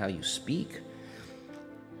behaviors, even how you speak.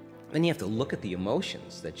 Then you have to look at the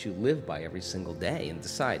emotions that you live by every single day and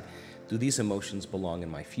decide, do these emotions belong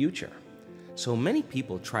in my future? So many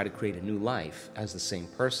people try to create a new life as the same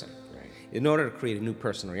person. In order to create a new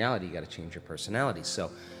personal reality, you got to change your personality.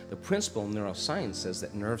 So the principle in neuroscience says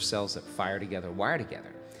that nerve cells that fire together wire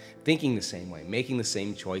together. Thinking the same way, making the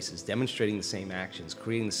same choices, demonstrating the same actions,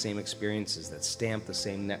 creating the same experiences that stamp the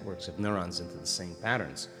same networks of neurons into the same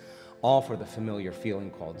patterns, all for the familiar feeling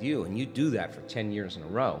called you. And you do that for 10 years in a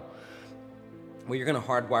row. Well, you're going to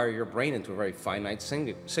hardwire your brain into a very finite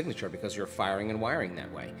signature because you're firing and wiring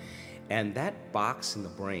that way. And that box in the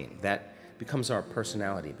brain, that becomes our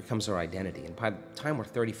personality, becomes our identity. And by the time we're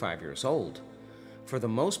 35 years old, for the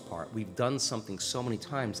most part, we've done something so many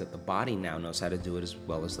times that the body now knows how to do it as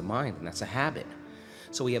well as the mind, and that's a habit.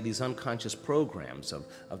 So we have these unconscious programs of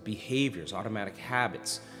behaviors, automatic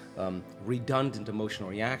habits, redundant emotional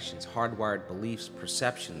reactions, hardwired beliefs,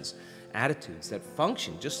 perceptions, attitudes that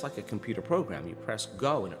function just like a computer program. You press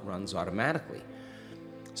go and it runs automatically.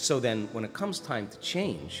 So then when it comes time to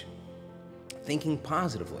change, thinking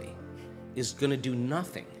positively is going to do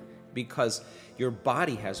nothing, because your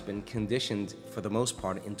body has been conditioned for the most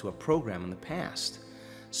part into a program in the past.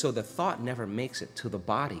 So the thought never makes it to the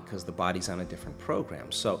body because the body's on a different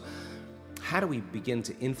program. So how do we begin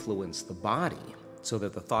to influence the body so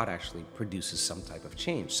that the thought actually produces some type of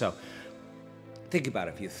change? So think about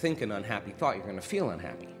it. If you think an unhappy thought, you're going to feel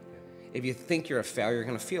unhappy. If you think you're a failure, you're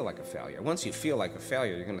going to feel like a failure. Once you feel like a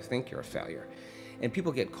failure, you're going to think you're a failure. And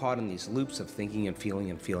people get caught in these loops of thinking and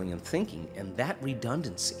feeling and feeling and thinking, and that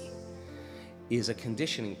redundancy is a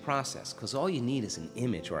conditioning process, because all you need is an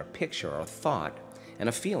image or a picture or a thought and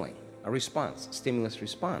a feeling, a response, a stimulus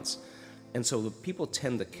response. And so the people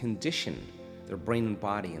tend to condition their brain and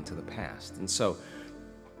body into the past. And so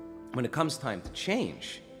when it comes time to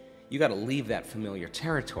change, you got to leave that familiar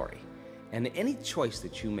territory. And any choice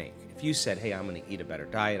that you make, if you said, hey, I'm going to eat a better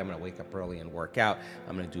diet, I'm going to wake up early and work out,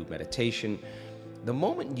 I'm going to do meditation, the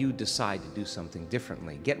moment you decide to do something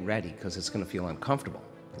differently, get ready, because it's going to feel uncomfortable.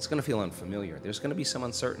 It's going to feel unfamiliar. There's going to be some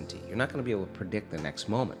uncertainty. You're not going to be able to predict the next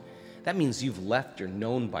moment. That means you've left your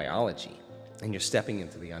known biology and you're stepping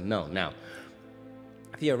into the unknown. Now,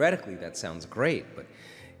 theoretically, that sounds great, but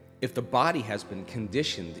if the body has been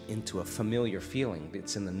conditioned into a familiar feeling,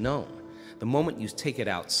 it's in the known. The moment you take it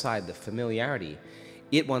outside the familiarity,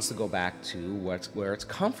 it wants to go back to where it's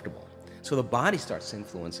comfortable. So the body starts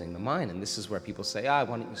influencing the mind, and this is where people say, why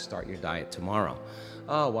don't you start your diet tomorrow?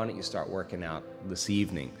 Oh, why don't you start working out this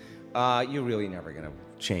evening? You're really never going to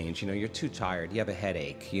change. You're too tired. You have a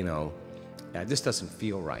headache. This doesn't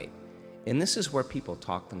feel right. And this is where people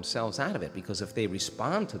talk themselves out of it, because if they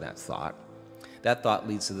respond to that thought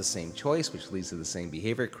leads to the same choice, which leads to the same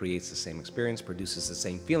behavior, creates the same experience, produces the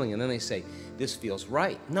same feeling, and then they say, this feels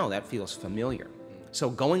right. No, that feels familiar. So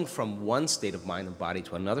going from one state of mind and body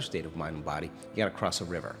to another state of mind and body, you got to cross a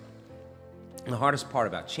river. And the hardest part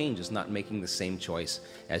about change is not making the same choice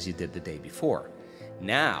as you did the day before.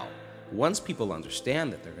 Now, once people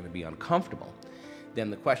understand that they're going to be uncomfortable, then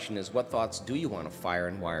the question is, what thoughts do you want to fire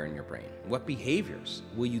and wire in your brain? What behaviors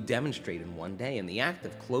will you demonstrate in one day? And the act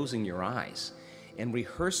of closing your eyes and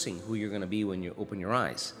rehearsing who you're going to be when you open your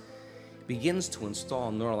eyes begins to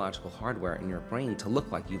install neurological hardware in your brain to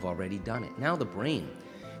look like you've already done it. Now the brain,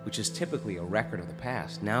 which is typically a record of the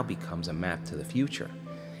past, now becomes a map to the future.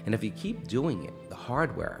 And if you keep doing it, the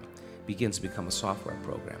hardware begins to become a software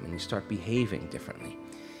program and you start behaving differently.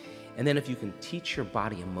 And then if you can teach your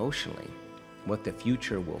body emotionally what the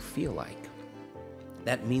future will feel like,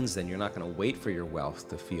 that means then you're not going to wait for your wealth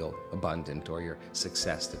to feel abundant or your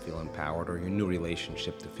success to feel empowered or your new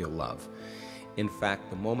relationship to feel love. In fact,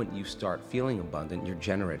 the moment you start feeling abundant, you're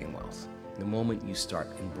generating wealth. The moment you start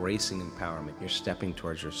embracing empowerment, you're stepping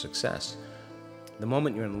towards your success. The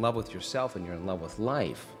moment you're in love with yourself and you're in love with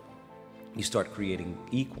life, you start creating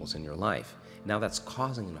equals in your life. Now that's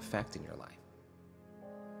causing an effect in your life.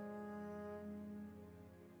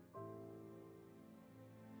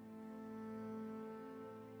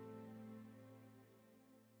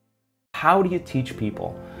 How do you teach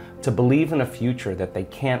people to believe in a future that they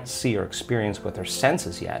can't see or experience with their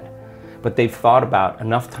senses yet, but they've thought about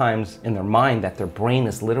enough times in their mind that their brain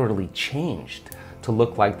is literally changed to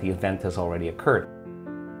look like the event has already occurred?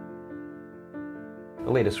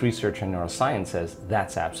 The latest research in neuroscience says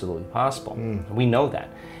that's absolutely possible. We know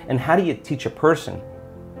that. And how do you teach a person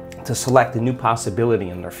to select a new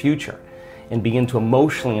possibility in their future and begin to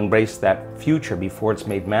emotionally embrace that future before it's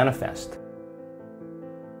made manifest?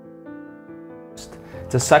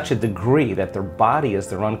 To such a degree that their body, as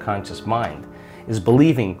their unconscious mind, is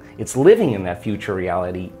believing it's living in that future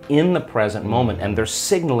reality in the present moment, and they're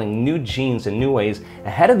signaling new genes in new ways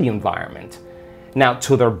ahead of the environment. Now,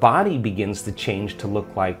 till their body begins to change to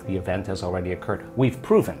look like the event has already occurred. We've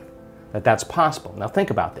proven that that's possible. Now think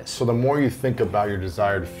about this. So the more you think about your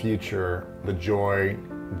desired future, the joy,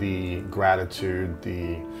 the gratitude,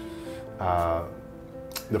 the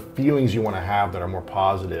feelings you want to have that are more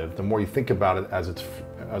positive, the more you think about it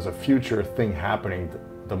as a future thing happening,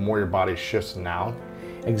 the more your body shifts now.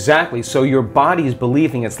 Exactly. So your body is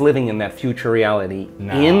believing it's living in that future reality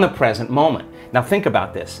now, in the present moment. Now think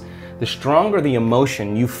about this. The stronger the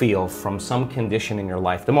emotion you feel from some condition in your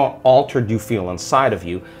life, the more altered you feel inside of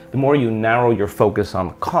you, the more you narrow your focus on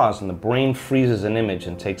the cause, and the brain freezes an image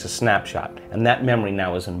and takes a snapshot. And that memory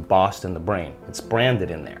now is embossed in the brain. It's branded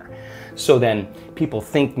in there. So then people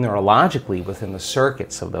think neurologically within the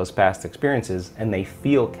circuits of those past experiences, and they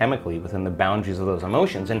feel chemically within the boundaries of those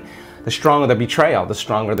emotions. And the stronger the betrayal, the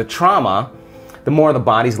stronger the trauma, the more the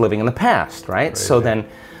body's living in the past, right? Crazy.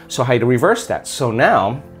 So how do you reverse that? So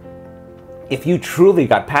now, if you truly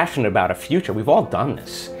got passionate about a future, we've all done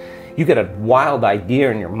this. You get a wild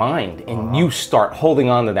idea in your mind and you start holding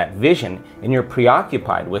on to that vision and you're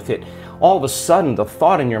preoccupied with it. All of a sudden, the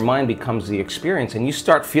thought in your mind becomes the experience and you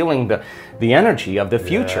start feeling the energy of the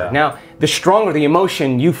future. Yeah. Now, the stronger the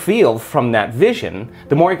emotion you feel from that vision,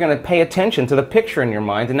 the more you're going to pay attention to the picture in your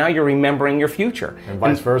mind, and now you're remembering your future. And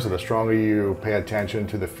vice versa, the stronger you pay attention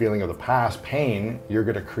to the feeling of the past, pain, you're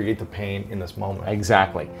going to create the pain in this moment.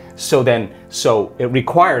 Exactly. So it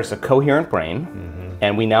requires a coherent brain.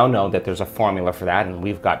 And we now know that there's a formula for that, and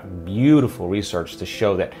we've got beautiful research to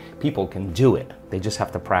show that people can do it. They just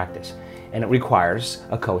have to practice. And it requires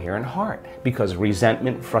a coherent heart, because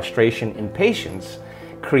resentment, frustration, impatience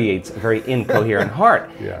creates a very incoherent heart.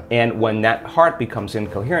 Yeah. And when that heart becomes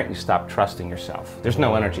incoherent, you stop trusting yourself. There's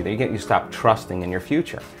no energy there. You stop trusting in your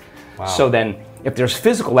future. Wow. So then, if there's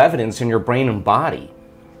physical evidence in your brain and body,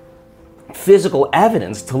 physical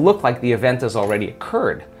evidence to look like the event has already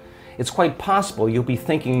occurred, it's quite possible you'll be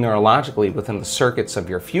thinking neurologically within the circuits of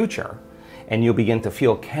your future, and you'll begin to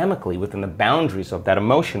feel chemically within the boundaries of that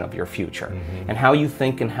emotion of your future. And how you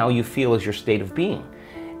think and how you feel is your state of being.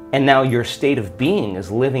 And now your state of being is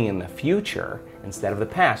living in the future instead of the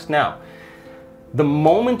past. Now, the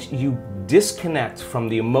moment you disconnect from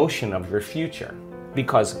the emotion of your future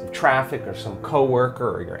because of traffic or some coworker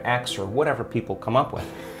or your ex or whatever people come up with,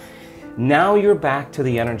 now you're back to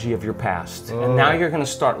the energy of your past. And now you're going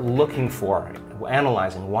to start looking for it,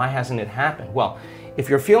 analyzing, why hasn't it happened? Well, if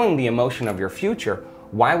you're feeling the emotion of your future,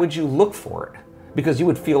 why would you look for it? Because you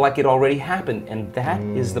would feel like it already happened, and that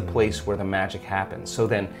is the place where the magic happens. So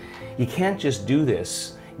then you can't just do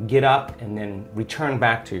this, get up, and then return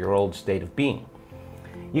back to your old state of being.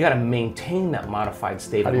 You got to maintain that modified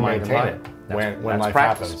state of mind and body. How do you maintain it when life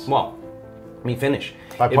practice. happens? Well, let me finish.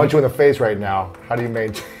 If I punch you in the face right now, how do you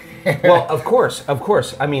maintain? Well, of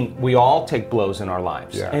course. I mean, we all take blows in our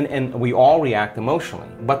lives, and we all react emotionally.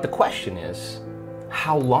 But the question is,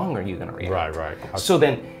 how long are you going to react? Right. So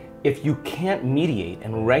then, if you can't mediate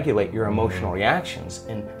and regulate your emotional reactions,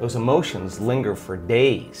 and those emotions linger for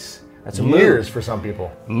days, that's a years mood. For some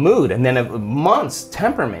people. Mood, and then months,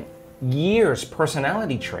 temperament, years,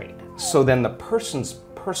 personality trait. So then the person's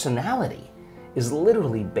personality is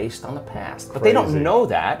literally based on the past. But they don't know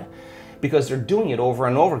that because they're doing it over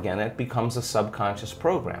and over again. It becomes a subconscious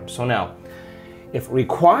program. So now, if it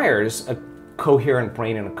requires a coherent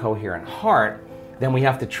brain and a coherent heart, then we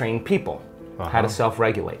have to train people how to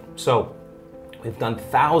self-regulate. So we've done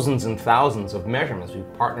thousands and thousands of measurements.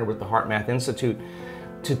 We've partnered with the HeartMath Institute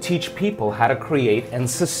to teach people how to create and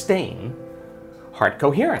sustain heart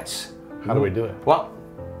coherence. How do we do it? Well,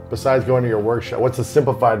 besides going to your workshop, what's the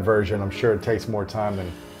simplified version? I'm sure it takes more time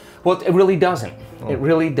than... Well, it really doesn't. It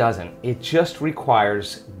really doesn't. It just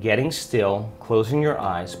requires getting still, closing your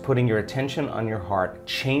eyes, putting your attention on your heart,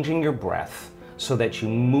 changing your breath so that you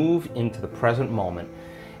move into the present moment.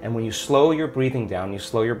 And when you slow your breathing down, you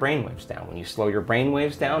slow your brainwaves down. When you slow your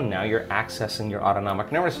brainwaves down, now you're accessing your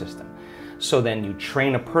autonomic nervous system. So then you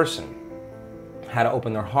train a person how to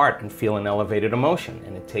open their heart and feel an elevated emotion.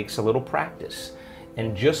 And it takes a little practice.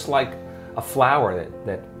 And just like a flower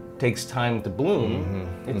that takes time to bloom,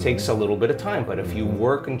 it takes a little bit of time. But if you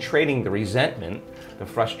work in trading the resentment, the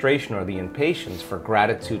frustration, or the impatience for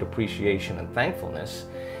gratitude, appreciation, and thankfulness,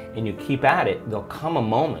 and you keep at it, there'll come a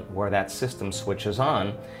moment where that system switches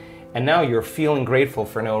on, and now you're feeling grateful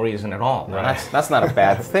for no reason at all. Now, that's not a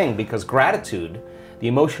bad thing, because gratitude, the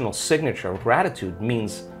emotional signature of gratitude,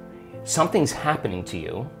 means something's happening to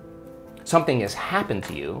you. Something has happened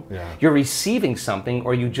to you. You're receiving something,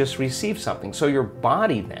 or you just received something. So your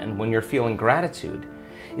body then, when you're feeling gratitude,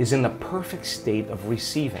 is in the perfect state of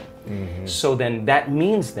receiving. So then that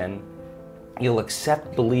means then you'll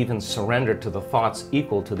accept, believe, and surrender to the thoughts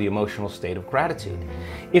equal to the emotional state of gratitude.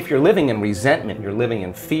 If you're living in resentment, you're living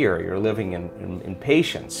in fear, you're living in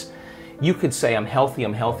impatience, you could say, I'm healthy,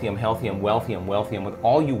 I'm healthy, I'm healthy, I'm wealthy, I'm wealthy, and with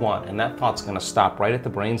all you want, and that thought's going to stop right at the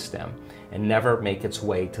brainstem and never make its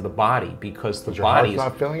way to the body, because the body's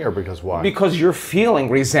not feeling it, or because why? Because you're feeling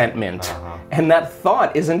resentment, and that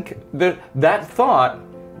thought that thought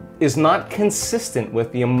is not consistent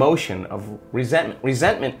with the emotion of resentment.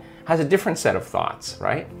 Resentment has a different set of thoughts,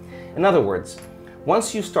 right? In other words,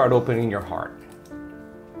 once you start opening your heart,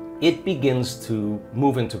 it begins to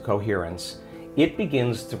move into coherence. It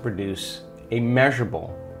begins to produce a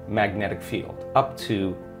measurable magnetic field up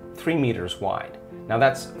to 3 meters wide. Now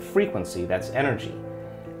that's frequency, that's energy.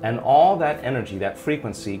 And all that energy, that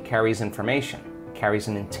frequency, carries information, carries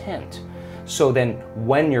an intent. So then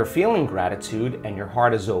when you're feeling gratitude and your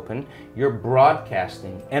heart is open, you're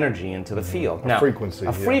broadcasting energy into the field. Now, frequency.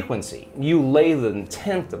 A frequency. You lay the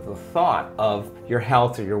intent of the thought of your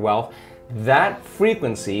health or your wealth. That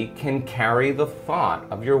frequency can carry the thought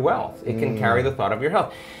of your wealth. It can carry the thought of your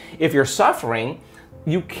health. If you're suffering,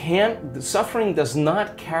 suffering does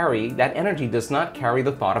not carry, that energy does not carry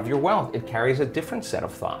the thought of your wealth. It carries a different set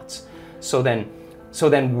of thoughts. So then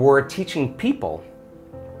we're teaching people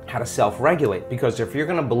how to self-regulate, because if you're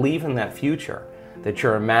going to believe in that future that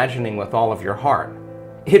you're imagining with all of your heart,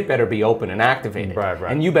 it better be open and activated.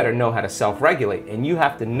 And you better know how to self-regulate. And you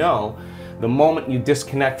have to know the moment you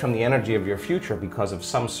disconnect from the energy of your future because of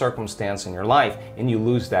some circumstance in your life and you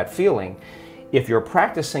lose that feeling, if you're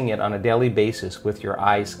practicing it on a daily basis with your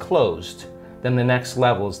eyes closed, then the next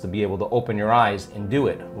level is to be able to open your eyes and do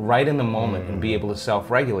it right in the moment and be able to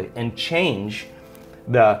self-regulate and change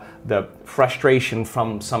the frustration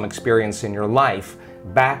from some experience in your life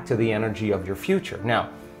back to the energy of your future. Now,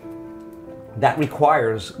 that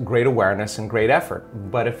requires great awareness and great effort.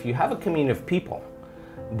 But if you have a community of people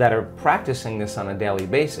that are practicing this on a daily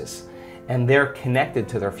basis and they're connected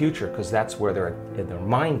to their future, because that's where their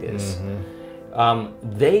mind is,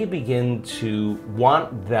 they begin to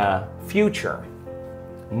want the future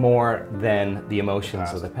more than the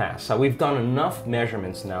emotions of the past. So we've done enough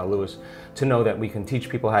measurements now, Louis, to know that we can teach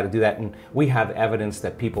people how to do that, and we have evidence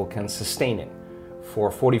that people can sustain it for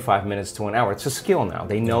 45 minutes to an hour. It's a skill now.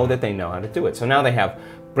 They know that they know how to do it. So now they have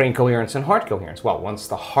brain coherence and heart coherence. Well, once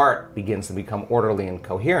the heart begins to become orderly and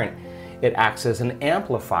coherent, it acts as an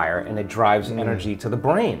amplifier and it drives energy to the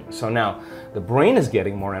brain. So now the brain is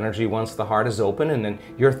getting more energy once the heart is open, and then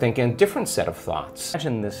you're thinking a different set of thoughts.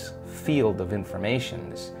 Imagine this field of information,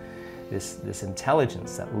 this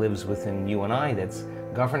intelligence that lives within you and I that's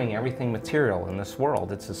governing everything material in this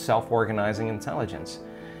world. It's a self-organizing intelligence.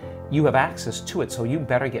 You have access to it, so you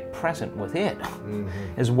better get present with it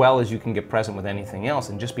as well as you can get present with anything else.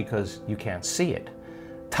 And just because you can't see it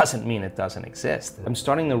doesn't mean it doesn't exist. I'm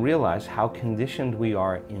starting to realize how conditioned we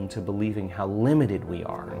are into believing how limited we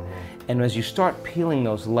are. And as you start peeling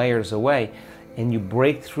those layers away and you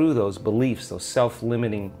break through those beliefs, those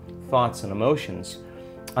self-limiting thoughts and emotions,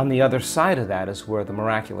 on the other side of that is where the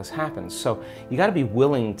miraculous happens. So you got to be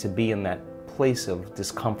willing to be in that place of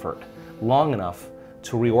discomfort long enough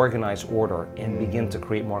to reorganize order and begin to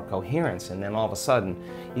create more coherence. And then all of a sudden,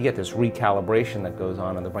 you get this recalibration that goes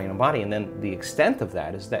on in the brain and body. And then the extent of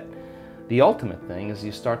that is that the ultimate thing is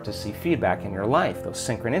you start to see feedback in your life, those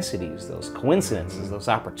synchronicities, those coincidences, those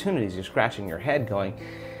opportunities. You're scratching your head going,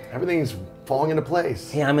 everything's falling into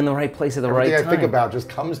place. Yeah, I'm in the right place at the right time. Everything I think about just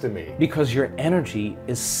comes to me. Because your energy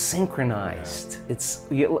is synchronized.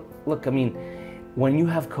 Look, I mean, when you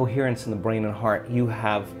have coherence in the brain and heart, you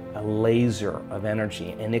have a laser of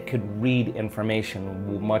energy, and it could read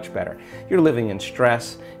information much better. You're living in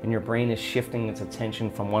stress, and your brain is shifting its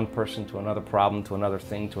attention from one person to another problem, to another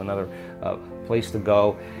thing, to another place to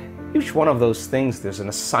go. Each one of those things, there's an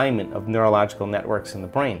assignment of neurological networks in the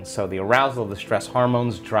brain. So the arousal of the stress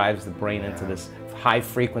hormones drives the brain into this high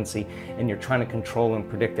frequency, and you're trying to control and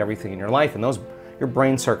predict everything in your life, and your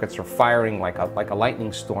brain circuits are firing like a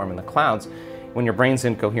lightning storm in the clouds. When your brain's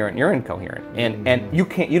incoherent, you're incoherent, and you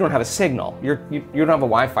don't have a signal. You don't have a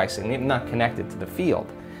Wi-Fi signal. You're not connected to the field.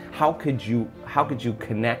 How could you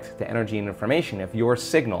connect to energy and information if your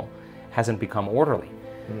signal hasn't become orderly?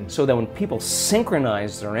 So that when people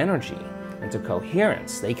synchronize their energy into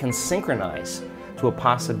coherence, they can synchronize to a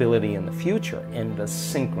possibility in the future. And the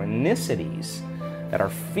synchronicities that are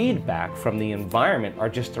feedback from the environment are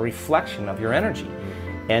just a reflection of your energy.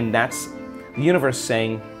 And that's the universe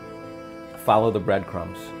saying, follow the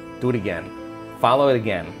breadcrumbs, do it again, follow it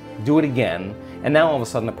again, do it again. And now all of a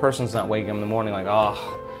sudden the person's not waking up in the morning like,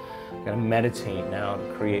 oh, I gotta meditate now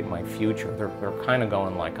to create my future. They're kind of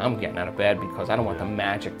going like, I'm getting out of bed because I don't want the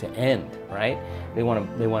magic to end, right? They want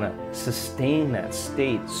to sustain that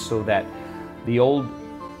state so that the old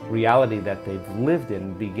reality that they've lived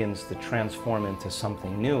in begins to transform into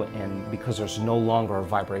something new, and because there's no longer a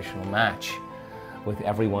vibrational match with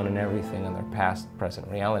everyone and everything in their past, present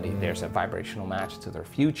reality, there's a vibrational match to their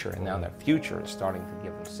future, and now their future is starting to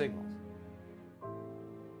give them signals.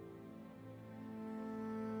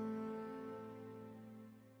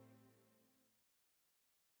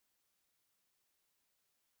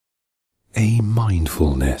 A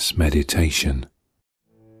mindfulness meditation.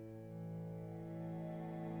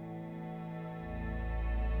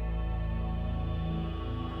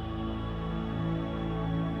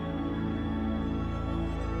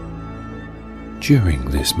 During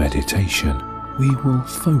this meditation, we will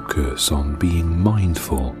focus on being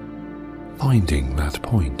mindful, finding that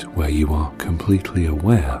point where you are completely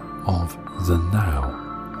aware of the now.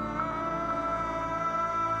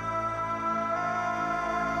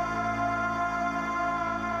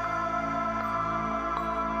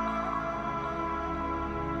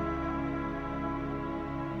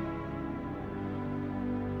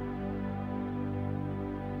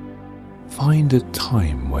 Find a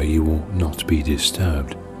time where you will not be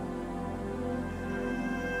disturbed.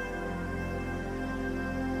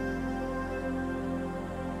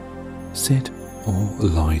 Sit or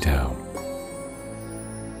lie down.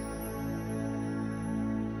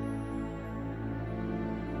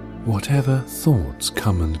 Whatever thoughts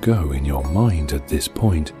come and go in your mind at this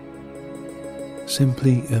point,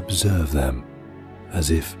 simply observe them as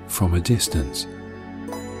if from a distance.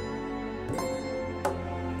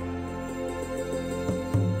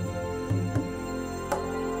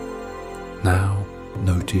 Now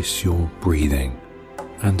notice your breathing,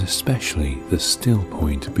 and especially the still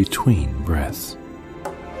point between breaths.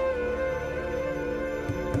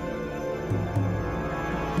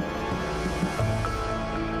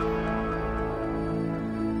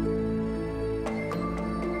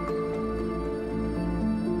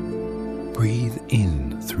 Breathe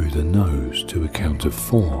in through the nose to a count of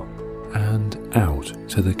 4 and out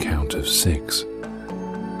to the count of 6.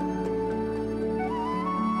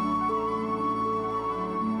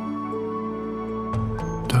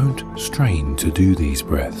 Don't strain to do these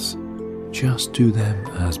breaths, just do them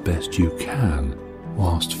as best you can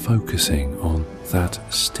whilst focusing on that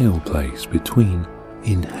still place between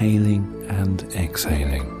inhaling and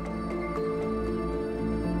exhaling.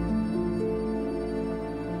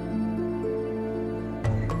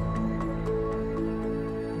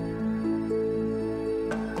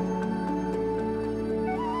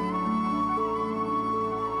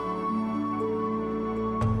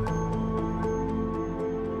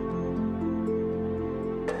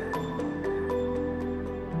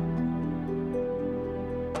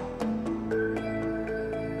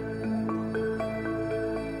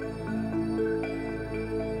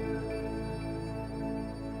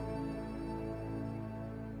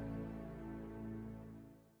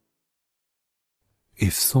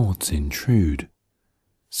 If thoughts intrude,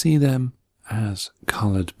 see them as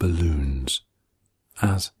coloured balloons,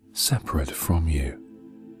 as separate from you,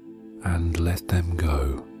 and let them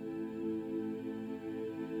go.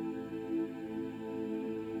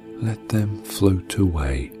 Let them float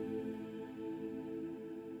away.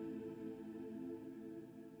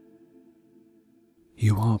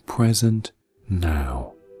 You are present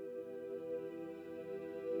now.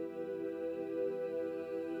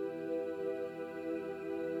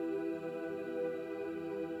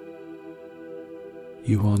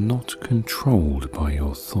 You are not controlled by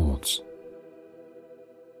your thoughts.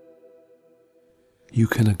 You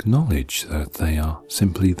can acknowledge that they are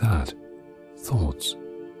simply that, thoughts.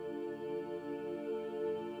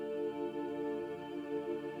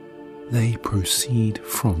 They proceed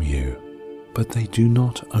from you, but they do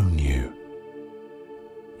not own you.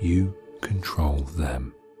 You control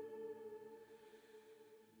them.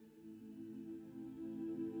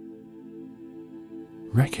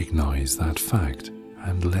 Recognize that fact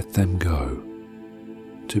and let them go,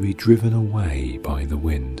 to be driven away by the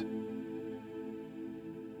wind.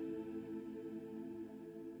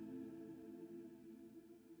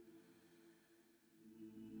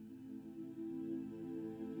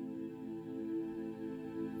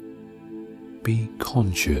 Be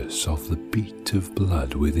conscious of the beat of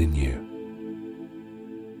blood within you.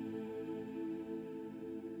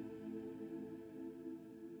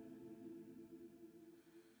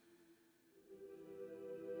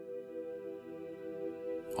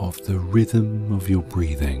 Of the rhythm of your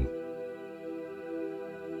breathing.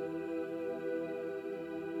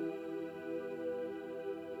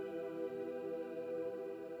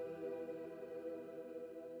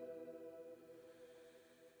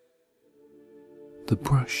 The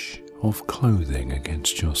brush of clothing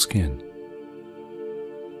against your skin.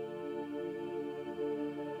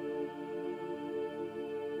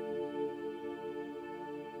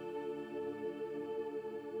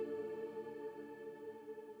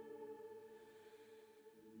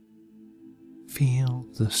 Feel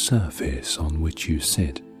the surface on which you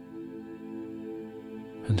sit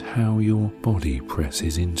and how your body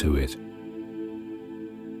presses into it.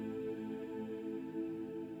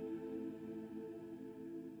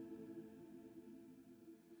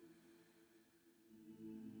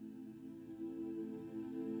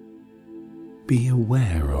 Be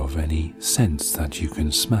aware of any scents that you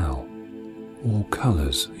can smell or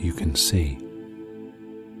colours you can see.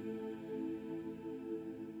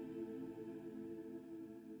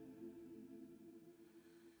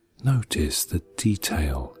 Notice the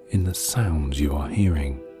detail in the sounds you are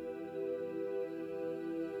hearing.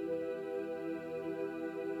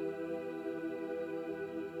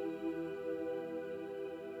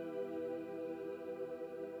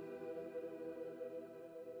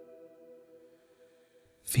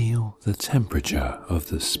 Feel the temperature of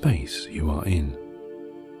the space you are in.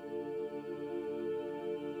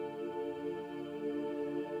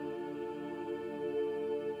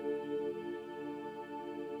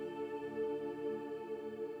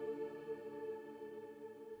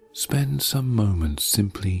 Spend some moments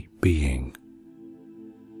simply being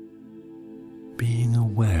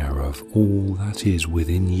aware of all that is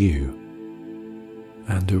within you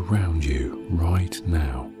and around you right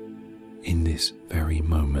now, in this very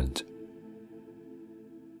moment.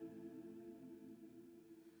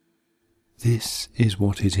 This is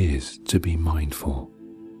what it is to be mindful.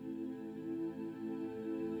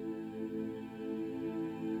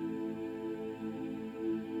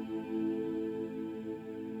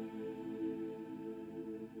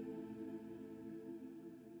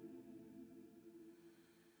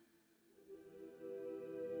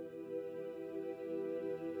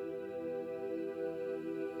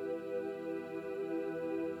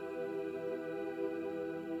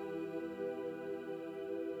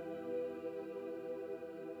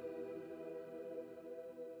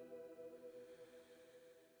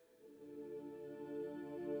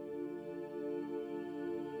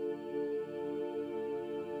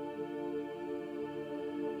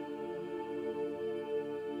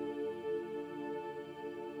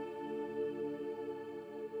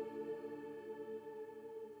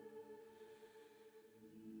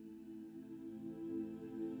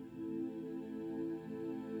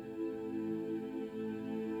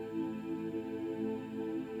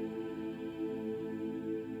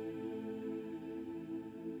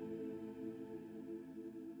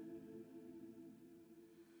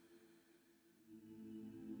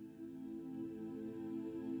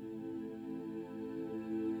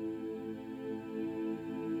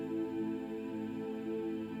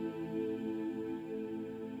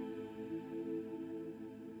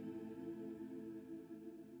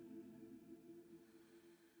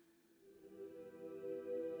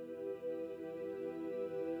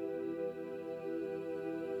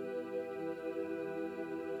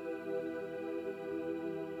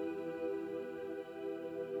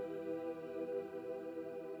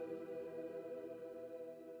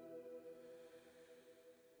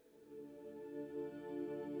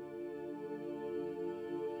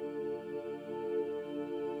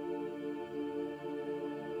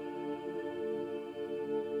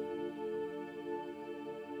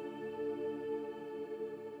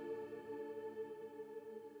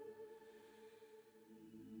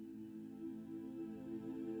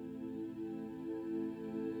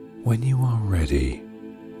 When you are ready,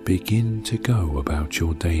 begin to go about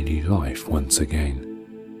your daily life once again,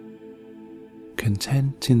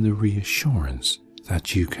 content in the reassurance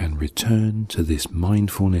that you can return to this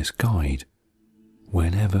mindfulness guide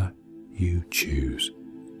whenever you choose.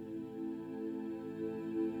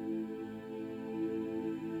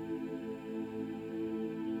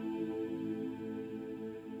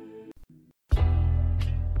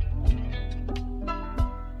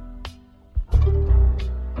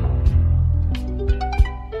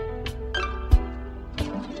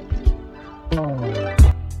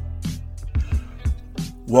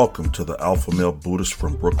 Welcome to the Alpha Male Buddhist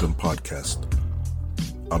from Brooklyn podcast.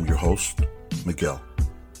 I'm your host, Miguel.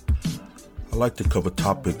 I like to cover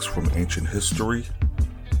topics from ancient history,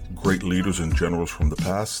 great leaders and generals from the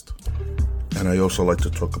past, and I also like to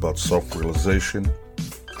talk about self-realization,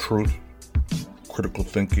 truth, critical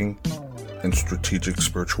thinking, and strategic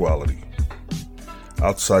spirituality.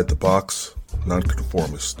 Outside the box,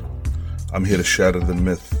 nonconformist. I'm here to shatter the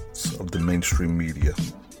myths of the mainstream media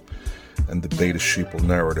and the beta sheeple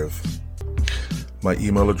narrative. My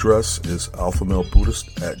email address is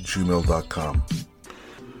alphamalebuddhist@gmail.com.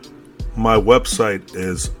 My website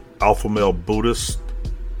is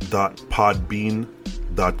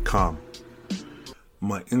alphamalebuddhist.podbean.com.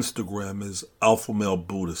 My Instagram is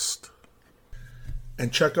alphamalebuddhist.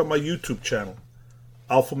 And check out my YouTube channel,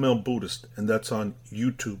 Alpha Male Buddhist, and that's on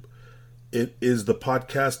YouTube. It is the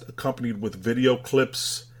podcast accompanied with video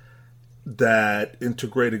clips that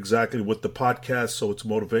integrate exactly with the podcast, so it's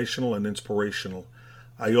motivational and inspirational.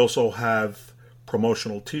 I also have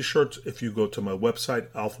promotional t-shirts. If you go to my website,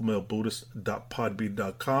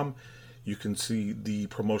 alphamalebuddhist.podbean.com, you can see the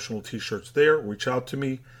promotional t-shirts there. Reach out to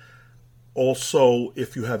me. Also,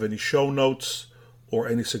 if you have any show notes or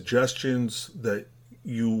any suggestions that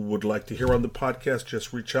you would like to hear on the podcast,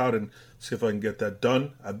 just reach out and see if I can get that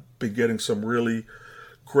done. I've been getting some really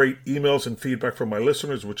great emails and feedback from my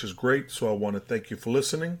listeners, which is great. So I want to thank you for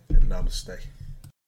listening, and namaste.